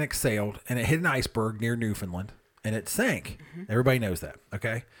Titanic sailed and it hit an iceberg near Newfoundland and it sank. Mm-hmm. Everybody knows that.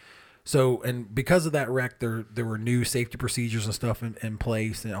 Okay. So, and because of that wreck, there were new safety procedures and stuff in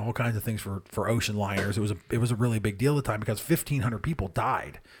place and all kinds of things for ocean liners. It was a really big deal at the time because 1,500 people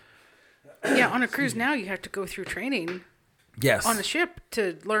died. Yeah, on a cruise now you have to go through training Yes. on a ship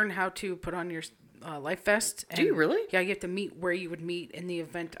to learn how to put on your life vest. Do you really? Yeah, you have to meet where you would meet in the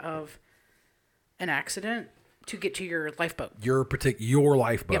event of an accident to get to your lifeboat. your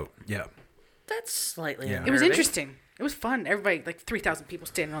lifeboat. Yeah. That's slightly Yeah. unnerving. It was interesting. It was fun. Everybody, like 3,000 people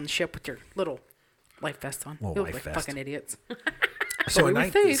standing on the ship with their little life vests on. Little They look life like vest. fucking idiots. So in, we were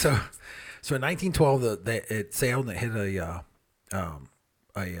 19, safe. so in 1912, it sailed and it hit a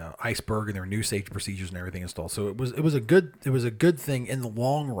iceberg, and there were new safety procedures and everything installed. So it was a good thing in the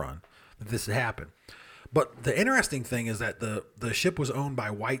long run that this had happened. But the interesting thing is that the ship was owned by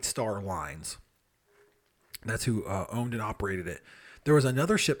White Star Lines. That's who owned and operated it. There was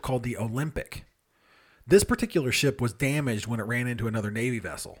another ship called the Olympic. This particular ship was damaged when it ran into another Navy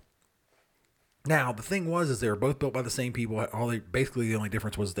vessel. Now, the thing was, is they were both built by the same people. Basically, the only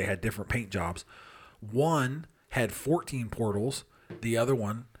difference was they had different paint jobs. One had 14 portals. The other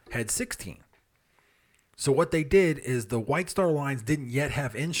one had 16. So what they did is the White Star Lines didn't yet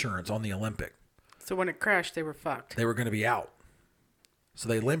have insurance on the Olympic. So when it crashed, they were fucked. They were going to be out. So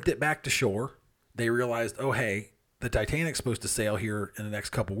they limped it back to shore. They realized, oh, hey, the Titanic's supposed to sail here in the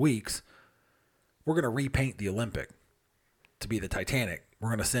next couple weeks. We're going to repaint the Olympic to be the Titanic. We're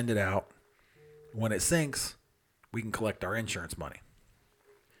going to send it out. When it sinks, we can collect our insurance money.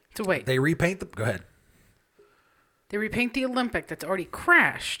 So wait, They repaint the... Go ahead. they repaint the Olympic that's already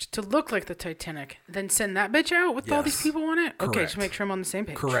crashed to look like the Titanic, then send that bitch out with all these Yes. people on it? Okay, Correct. just make sure I'm on the same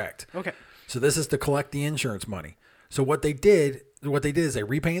page. Correct. Okay. So this is to collect the insurance money. So what they did is they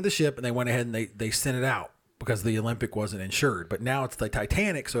repainted the ship and they went ahead and they sent it out because the Olympic wasn't insured. But now it's the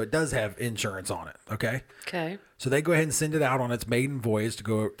Titanic, so it does have insurance on it. Okay. Okay. So they go ahead and send it out on its maiden voyage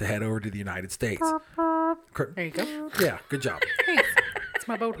to head over to the United States. There you go. Yeah, good job. Thanks. It's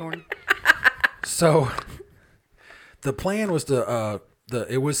my boat horn. So the plan was to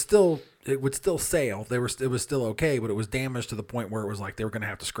it would still sail. It was still okay, but it was damaged to the point where it was like they were going to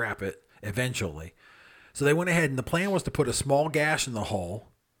have to scrap it eventually. So they went ahead and the plan was to put a small gash in the hull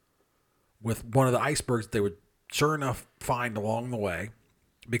with one of the icebergs they would sure enough find along the way,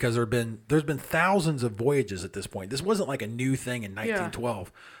 because there's been thousands of voyages at this point. This wasn't like a new thing in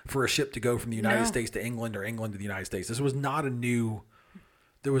 1912 for a ship to go from the United States to England or England to the United States. This was not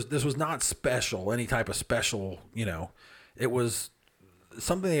this was not special, any type of special, it was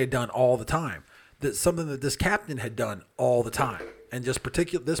something they had done all the time. That's something that this captain had done all the time. And just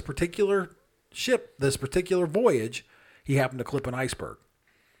this particular ship, this particular voyage, he happened to clip an iceberg.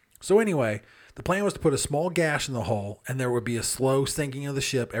 So anyway, the plan was to put a small gash in the hull, and there would be a slow sinking of the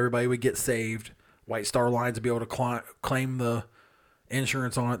ship. Everybody would get saved. White Star Lines would be able to claim the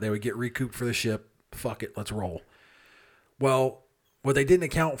insurance on it. They would get recouped for the ship. Fuck it, let's roll. Well, what they didn't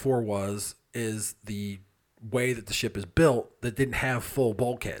account for is the way that the ship is built that didn't have full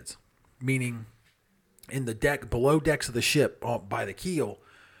bulkheads, meaning in the below decks of the ship by the keel,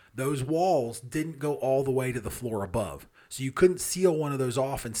 those walls didn't go all the way to the floor above. So you couldn't seal one of those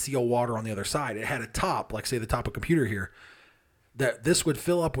off and seal water on the other side. It had a top, like say the top of a computer here, that this would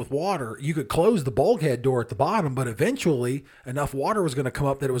fill up with water. You could close the bulkhead door at the bottom, but eventually enough water was going to come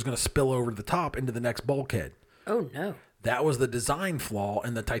up that it was going to spill over to the top into the next bulkhead. Oh, no. That was the design flaw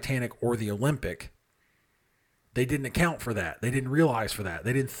in the Titanic or the Olympic. They didn't account for that. They didn't realize for that.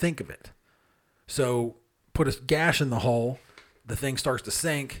 They didn't think of it. So put a gash in the hull. The thing starts to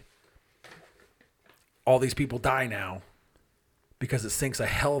sink. all these people die now because it sinks a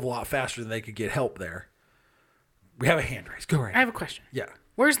hell of a lot faster than they could get help there. We have a hand raise. Go right. I have a question. Yeah.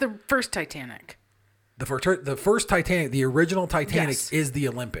 Where's the first Titanic? The first Titanic, the original Titanic, Yes. is the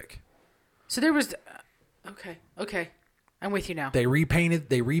Olympic. So there was. Okay. I'm with you now. They repainted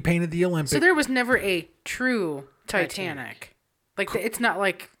the Olympic. So there was never a true Titanic. Like it's not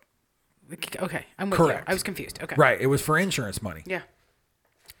like. Okay, I'm with Correct. you. I was confused. Okay. Right. It was for insurance money. Yeah.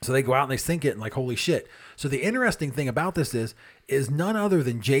 So they go out and they sink it and like, holy shit. So the interesting thing about this is none other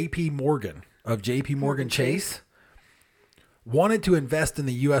than J.P. Morgan of J.P. Morgan Chase wanted to invest in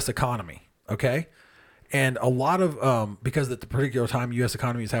the U.S. economy. Okay. And a lot of, because at the particular time, U.S.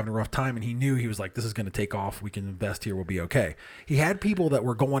 economy was having a rough time and he knew, he was like, this is going to take off. We can invest here. We'll be okay. He had people that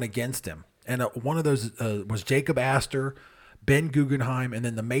were going against him. And one of those was Jacob Astor, Ben Guggenheim, and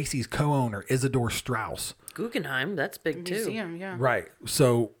then the Macy's co-owner, Isidore Straus. Guggenheim, that's big too. Museum, yeah. Right.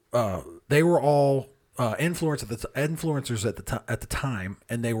 So they were all influencers at the time,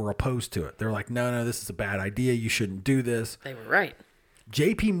 and they were opposed to it. They were like, no, this is a bad idea. You shouldn't do this. They were right.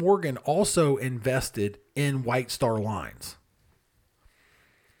 J.P. Morgan also invested in White Star Lines.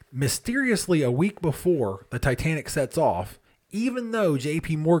 Mysteriously, a week before the Titanic sets off, even though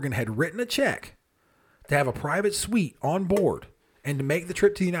J.P. Morgan had written a check to have a private suite on board and to make the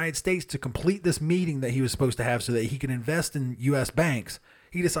trip to the United States to complete this meeting that he was supposed to have so that he could invest in U.S. banks,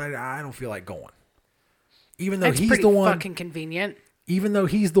 he decided, I don't feel like going. Even though That's he's pretty the one, fucking convenient. even though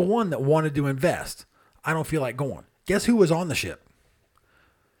he's the one that wanted to invest, I don't feel like going. Guess who was on the ship?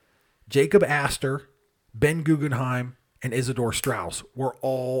 Jacob Astor, Ben Guggenheim, and Isidore Straus were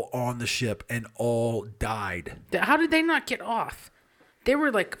all on the ship and all died. How did they not get off? They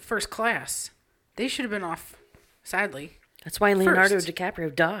were like first class. They should have been off, sadly. That's why Leonardo First.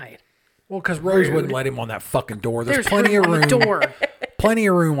 DiCaprio died. Well, because Rose wouldn't let him on that fucking door. There's plenty of on room. the door. Plenty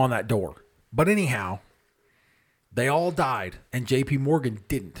of room on that door. But anyhow, they all died, and J.P. Morgan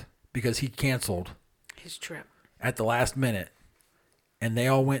didn't because he canceled His trip. at the last minute. And they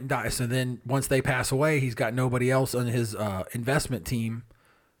all went and died. So then once they pass away, he's got nobody else on his investment team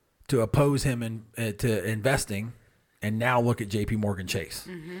to oppose him to investing. And now look at J.P. Morgan Chase.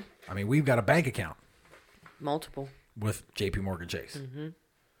 Mm-hmm. I mean, we've got a bank account Multiple. with J.P. Morgan Chase. Mm-hmm.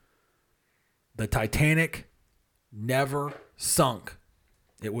 The Titanic never sunk.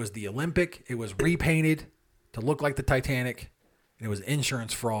 It was the Olympic. It was repainted to look like the Titanic. And it was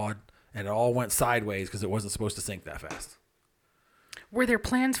insurance fraud. And it all went sideways because it wasn't supposed to sink that fast. Were there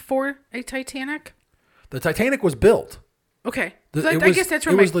plans for a Titanic? The Titanic was built. Okay. I guess that's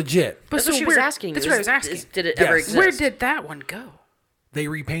where it was legit. But That's what she was asking. That's what I was asking. Did it Yes. ever exist? Where did that one go? They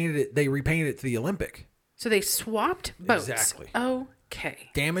repainted it. They repainted it to the Olympic. So they swapped boats. Exactly. Okay.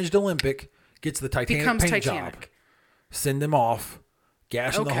 Damaged Olympic gets the Titanic Becomes paint Titanic. job. Send them off.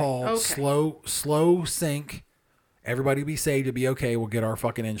 Gash in the Okay, hull. okay. Slow sink. Everybody be saved. It'll be okay. We'll get our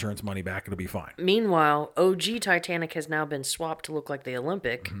fucking insurance money back. It'll be fine. Meanwhile, OG Titanic has now been swapped to look like the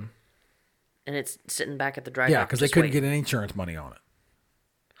Olympic, and it's sitting back at the dry dock. Yeah, because they just couldn't waiting. get any insurance money on it.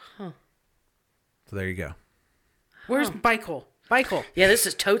 Huh. So there you go. Where's Michael? Michael, Yeah, this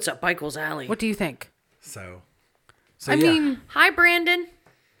is totes up Michael's alley. what do you think? So I yeah. mean, Hi, Brandon.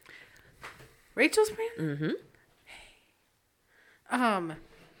 Rachel's man? Mm-hmm.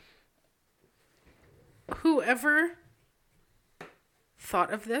 Whoever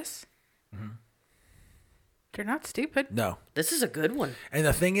thought of this, they're not stupid. No. This is a good one. And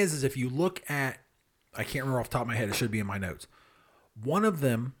the thing is if you look at, I can't remember off the top of my head, it should be in my notes. One of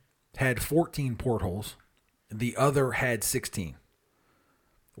them had 14 portholes. The other had 16.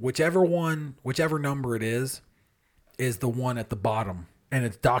 Whichever number it is the one at the bottom. And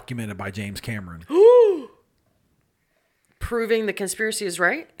it's documented by James Cameron. Proving the conspiracy is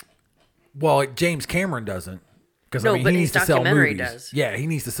right? Well, James Cameron doesn't. Because No, I mean, but he his needs to sell documentary movies. does. Yeah, he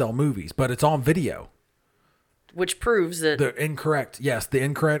needs to sell movies. But it's on video. Which proves that The incorrect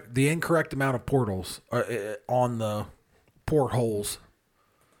amount of portals on the portholes.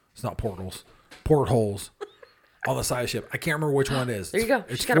 It's not portals. Portholes on the side of the ship. I can't remember which one it is. There you go.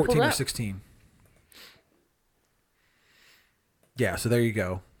 It's Just gotta pull 14 it or up. 16. Yeah, so there you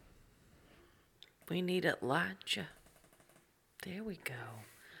go. we need Elijah. There we go.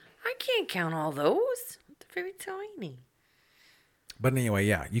 I can't count all those. They're very tiny. But anyway,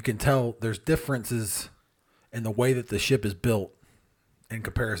 yeah, you can tell there's differences in the way that the ship is built in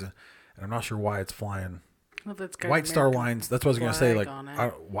comparison. And I'm not sure why it's flying. Well, that's got White Star American Lines, that's what I was going to say. flag Like, on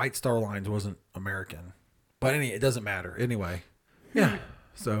it. White Star Lines wasn't American. But it doesn't matter. Anyway, yeah.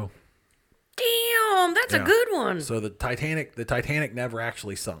 So Damn, that's Yeah. a good one. So the Titanic never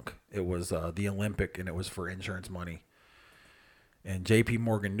actually sunk. It was the Olympic, and it was for insurance money. And J.P.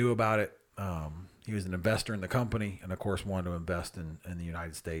 Morgan knew about it. He was an investor in the company, and of course wanted to invest in the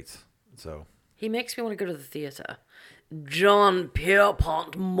United States. So He makes me want to go to the theater. John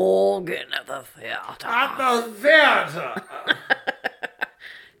Pierpont Morgan at the theater. at the theater.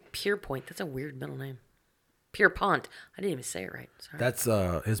 Pierpont. That's a weird middle name. Pierpont. I didn't even say it right. Sorry. That's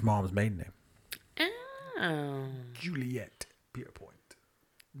his mom's maiden name. Oh. Juliet Pierpont.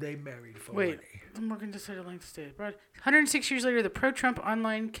 They married for Wait, money. the Morgan decided length stay. 106 years later, the pro-Trump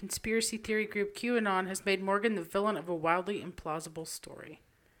online conspiracy theory group QAnon has made Morgan the villain of a wildly implausible story.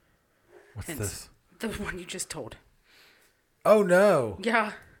 What's Hence, this? the one you just told. Oh no.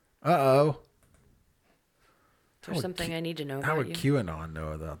 Yeah. Uh-oh. There's something I need to know How about would you. QAnon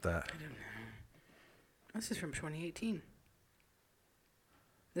know about that? This is from 2018.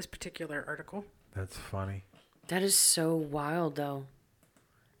 This particular article. That's funny. That is so wild, though.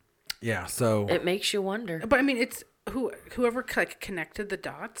 Yeah, so It makes you wonder. But I mean, it's whoever connected the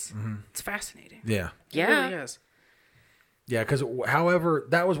dots. It's fascinating. yeah. It Yeah. really is. Yeah, because however,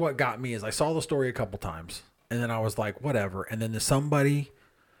 that was what got me is I saw the story a couple times and then I was like, whatever. And then somebody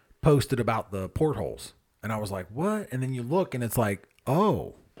posted about the portholes and I was like, what? And then you look and it's like,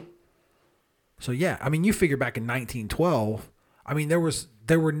 oh. So yeah, I mean, you figure back in 1912, I mean,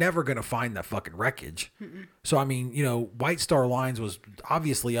 they were never going to find that fucking wreckage. So, I mean, you know, White Star Lines was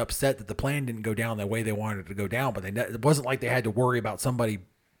obviously upset that the plan didn't go down the way they wanted it to go down, but it wasn't like they had to worry about somebody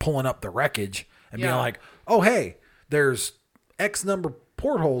pulling up the wreckage and being Yeah. like, oh, hey, there's X number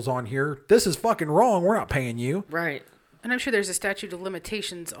portholes on here. This is fucking wrong. We're not paying you. Right. And I'm sure there's a statute of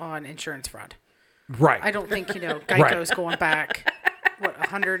limitations on insurance fraud. Right. I don't think, Geico's going back,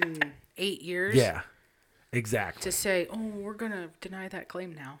 108 years? Yeah, exactly. To say, oh, we're going to deny that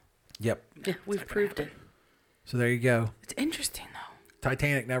claim now. Yep. Yeah, we've proved it. So there you go. It's interesting, though.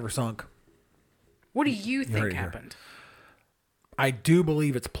 Titanic never sunk. What do you heard think it here. happened? I do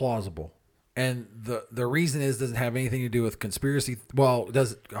believe it's plausible. And the reason is doesn't have anything to do with conspiracy. Well, it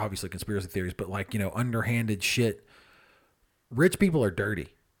does obviously conspiracy theories, but like, underhanded shit. Rich people are dirty.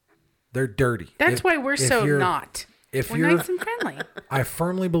 They're dirty. That's why we're so not. If We're you're nice and friendly. I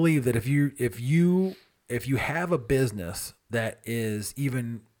firmly believe that if you have a business that is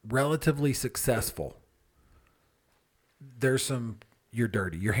even relatively successful, you're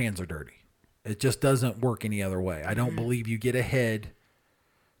dirty. Your hands are dirty. It just doesn't work any other way. I don't believe you get ahead.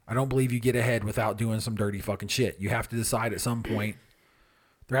 I don't believe you get ahead without doing some dirty fucking shit. You have to decide at some point.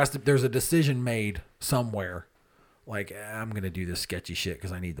 There's a decision made somewhere. Like, I'm going to do this sketchy shit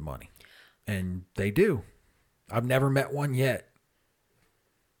because I need the money. And they do. I've never met one yet.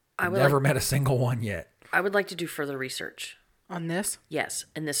 I've never met a single one yet. I would like to do further research. On this? Yes,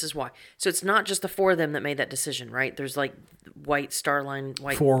 and this is why. So it's not just the four of them that made that decision, right? There's like White Star Line,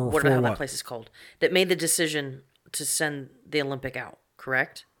 whatever the hell that place is called, that made the decision to send the Olympic out,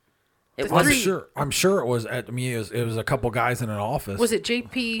 correct? I'm sure it was. It was a couple guys in an office. Was it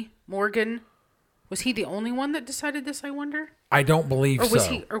J.P. Morgan? Was he the only one that decided this, I wonder? I don't believe Or was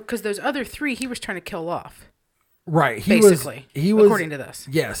so. he, or because those other three he was trying to kill off? Right. He Basically, was according to this.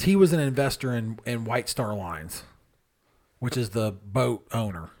 Yes, he was an investor in White Star Lines, which is the boat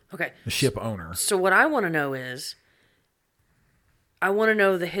owner, Okay. the ship owner. So what I want to know is, I want to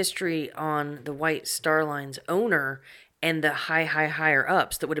know the history on the White Star Line's owner and the higher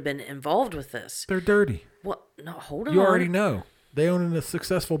ups that would have been involved with this. They're dirty. What? No, hold on. You already know. They own a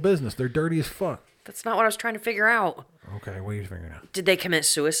successful business. They're dirty as fuck. That's not what I was trying to figure out. Okay, what are you figuring out? Did they commit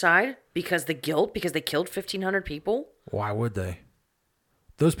suicide because the guilt? Because they killed 1,500 people? Why would they?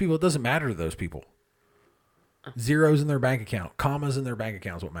 Those people, it doesn't matter to those people. Zeros in their bank account, commas in their bank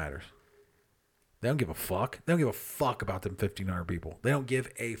account is what matters. They don't give a fuck. They don't give a fuck about them 1,500 people. They don't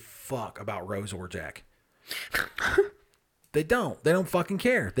give a fuck about Rose or Jack. They don't. They don't fucking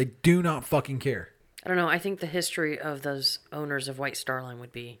care. They do not fucking care. I don't know. I think the history of those owners of White Star Line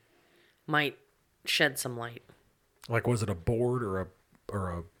might shed some light. Like, was it a board or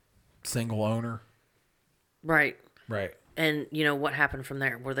a single owner? Right. Right. And what happened from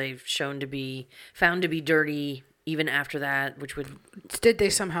there? Were they found to be dirty even after that, which would... Did they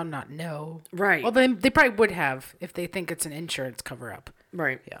somehow not know? Right. Well, they probably would have if they think it's an insurance cover-up.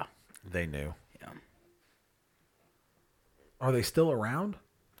 Right. Yeah. They knew. Yeah. Are they still around?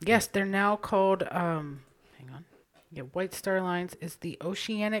 Yes, they're now called, hang on. Yeah, White Star Lines is the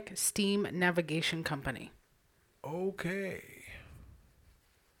Oceanic Steam Navigation Company. Okay.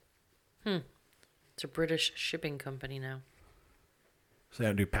 It's a British shipping company now. So they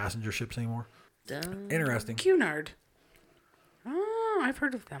don't do passenger ships anymore? Duh. Interesting. Cunard. Oh, I've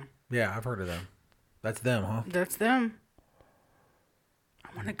heard of them. Yeah, I've heard of them. That's them, huh? That's them.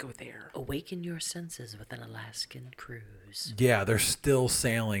 I want to go there. Awaken your senses with an Alaskan cruise. Yeah, they're still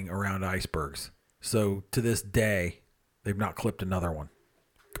sailing around icebergs. So to this day, they've not clipped another one.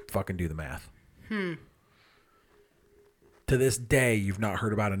 Fucking do the math. To this day, you've not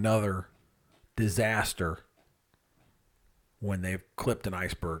heard about another disaster when they've clipped an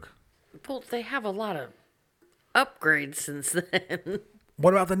iceberg. Well, they have a lot of upgrades since then.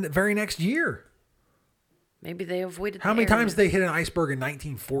 What about the very next year? Maybe they avoided. How many times they hit an iceberg in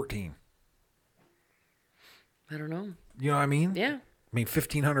 1914? I don't know. You know what I mean? Yeah. I mean,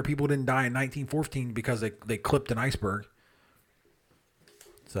 1,500 people didn't die in 1914 because they clipped an iceberg.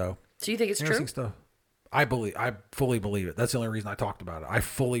 So you think it's true? interesting stuff. I fully believe it. That's the only reason I talked about it. I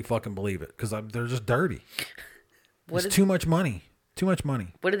fully fucking believe it because they're just dirty. It's too much money. Too much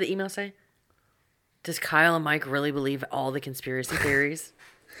money. What did the email say? Does Kyle and Mike really believe all the conspiracy theories?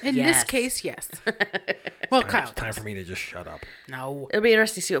 In Yes. this case, yes. Well, Kyle. It's time for me to just shut up. No. It'll be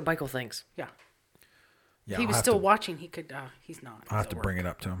interesting to see what Michael thinks. Yeah. Yeah, If he was still watching, he could. He's not. I'll have to bring it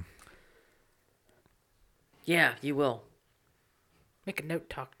up to him. Yeah, you will. Make a note.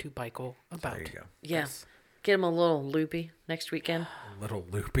 Talk to Michael about. There you go. Yeah. Get him a little loopy next weekend. A little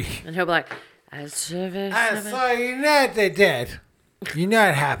loopy. And he'll be like, I So you know what they did. You know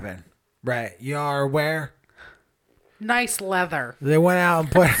what happened, right? You are aware. Nice leather. They went out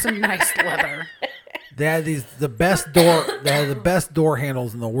and put. Some nice leather. They had the best door. They had the best door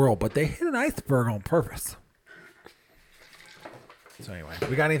handles in the world, but they hit an iceberg on purpose. So anyway,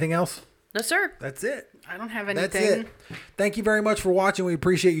 we got anything else? No, sir. That's it. I don't have That's anything. it. Thank you very much for watching. We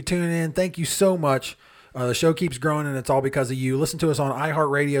appreciate you tuning in. Thank you so much. The show keeps growing, and it's all because of you. Listen to us on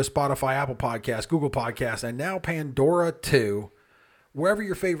iHeartRadio, Spotify, Apple Podcasts, Google Podcasts, and now Pandora 2. Wherever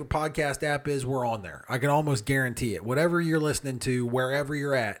your favorite podcast app is, we're on there. I can almost guarantee it. Whatever you're listening to, wherever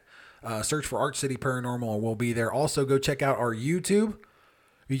you're at, search for Arch City Paranormal, and we'll be there. Also, go check out our YouTube.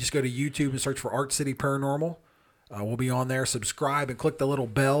 You just go to YouTube and search for Arch City Paranormal. We'll be on there. Subscribe and click the little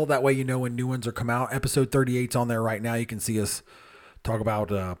bell. That way you know when new ones are come out. Episode 38's on there right now. You can see us talk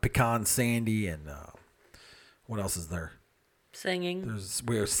about Pecan Sandy and what else is there? Singing.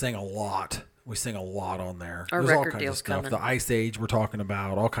 We sing a lot. We sing a lot on there. Our There's all record kinds of deal's stuff. coming. The Ice Age we're talking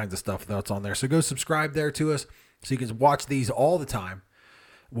about. All kinds of stuff that's on there. So go subscribe there to us so you can watch these all the time.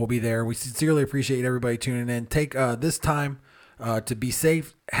 We'll be there. We sincerely appreciate everybody tuning in. Take this time to be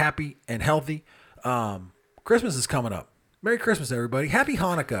safe, happy, and healthy. Christmas is coming up. Merry Christmas, everybody. Happy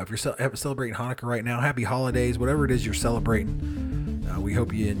Hanukkah. If you're celebrating Hanukkah right now, happy holidays, whatever it is you're celebrating. We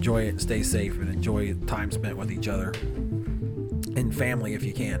hope you enjoy it and stay safe and enjoy time spent with each other and family if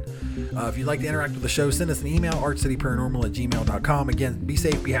you can. If you'd like to interact with the show, send us an email, archcityparanormal@gmail.com. Again, be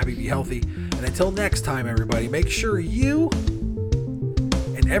safe, be happy, be healthy. And until next time, everybody, make sure you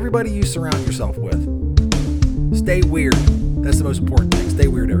and everybody you surround yourself with stay weird. That's the most important thing. Stay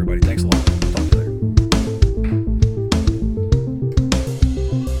weird, everybody. Thanks a lot. Talk to you later.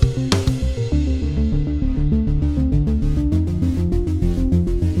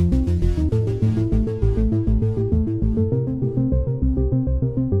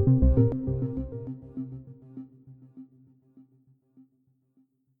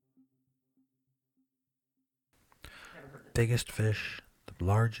 Biggest fish, the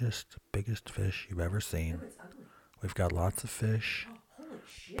largest, biggest fish you've ever seen. We've got lots of fish,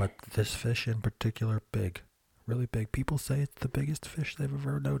 but this fish in particular, big, really big. People say it's the biggest fish they've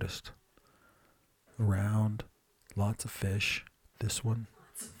ever noticed. Round, lots of fish. This one,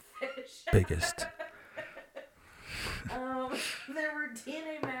 biggest. There were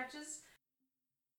DNA matches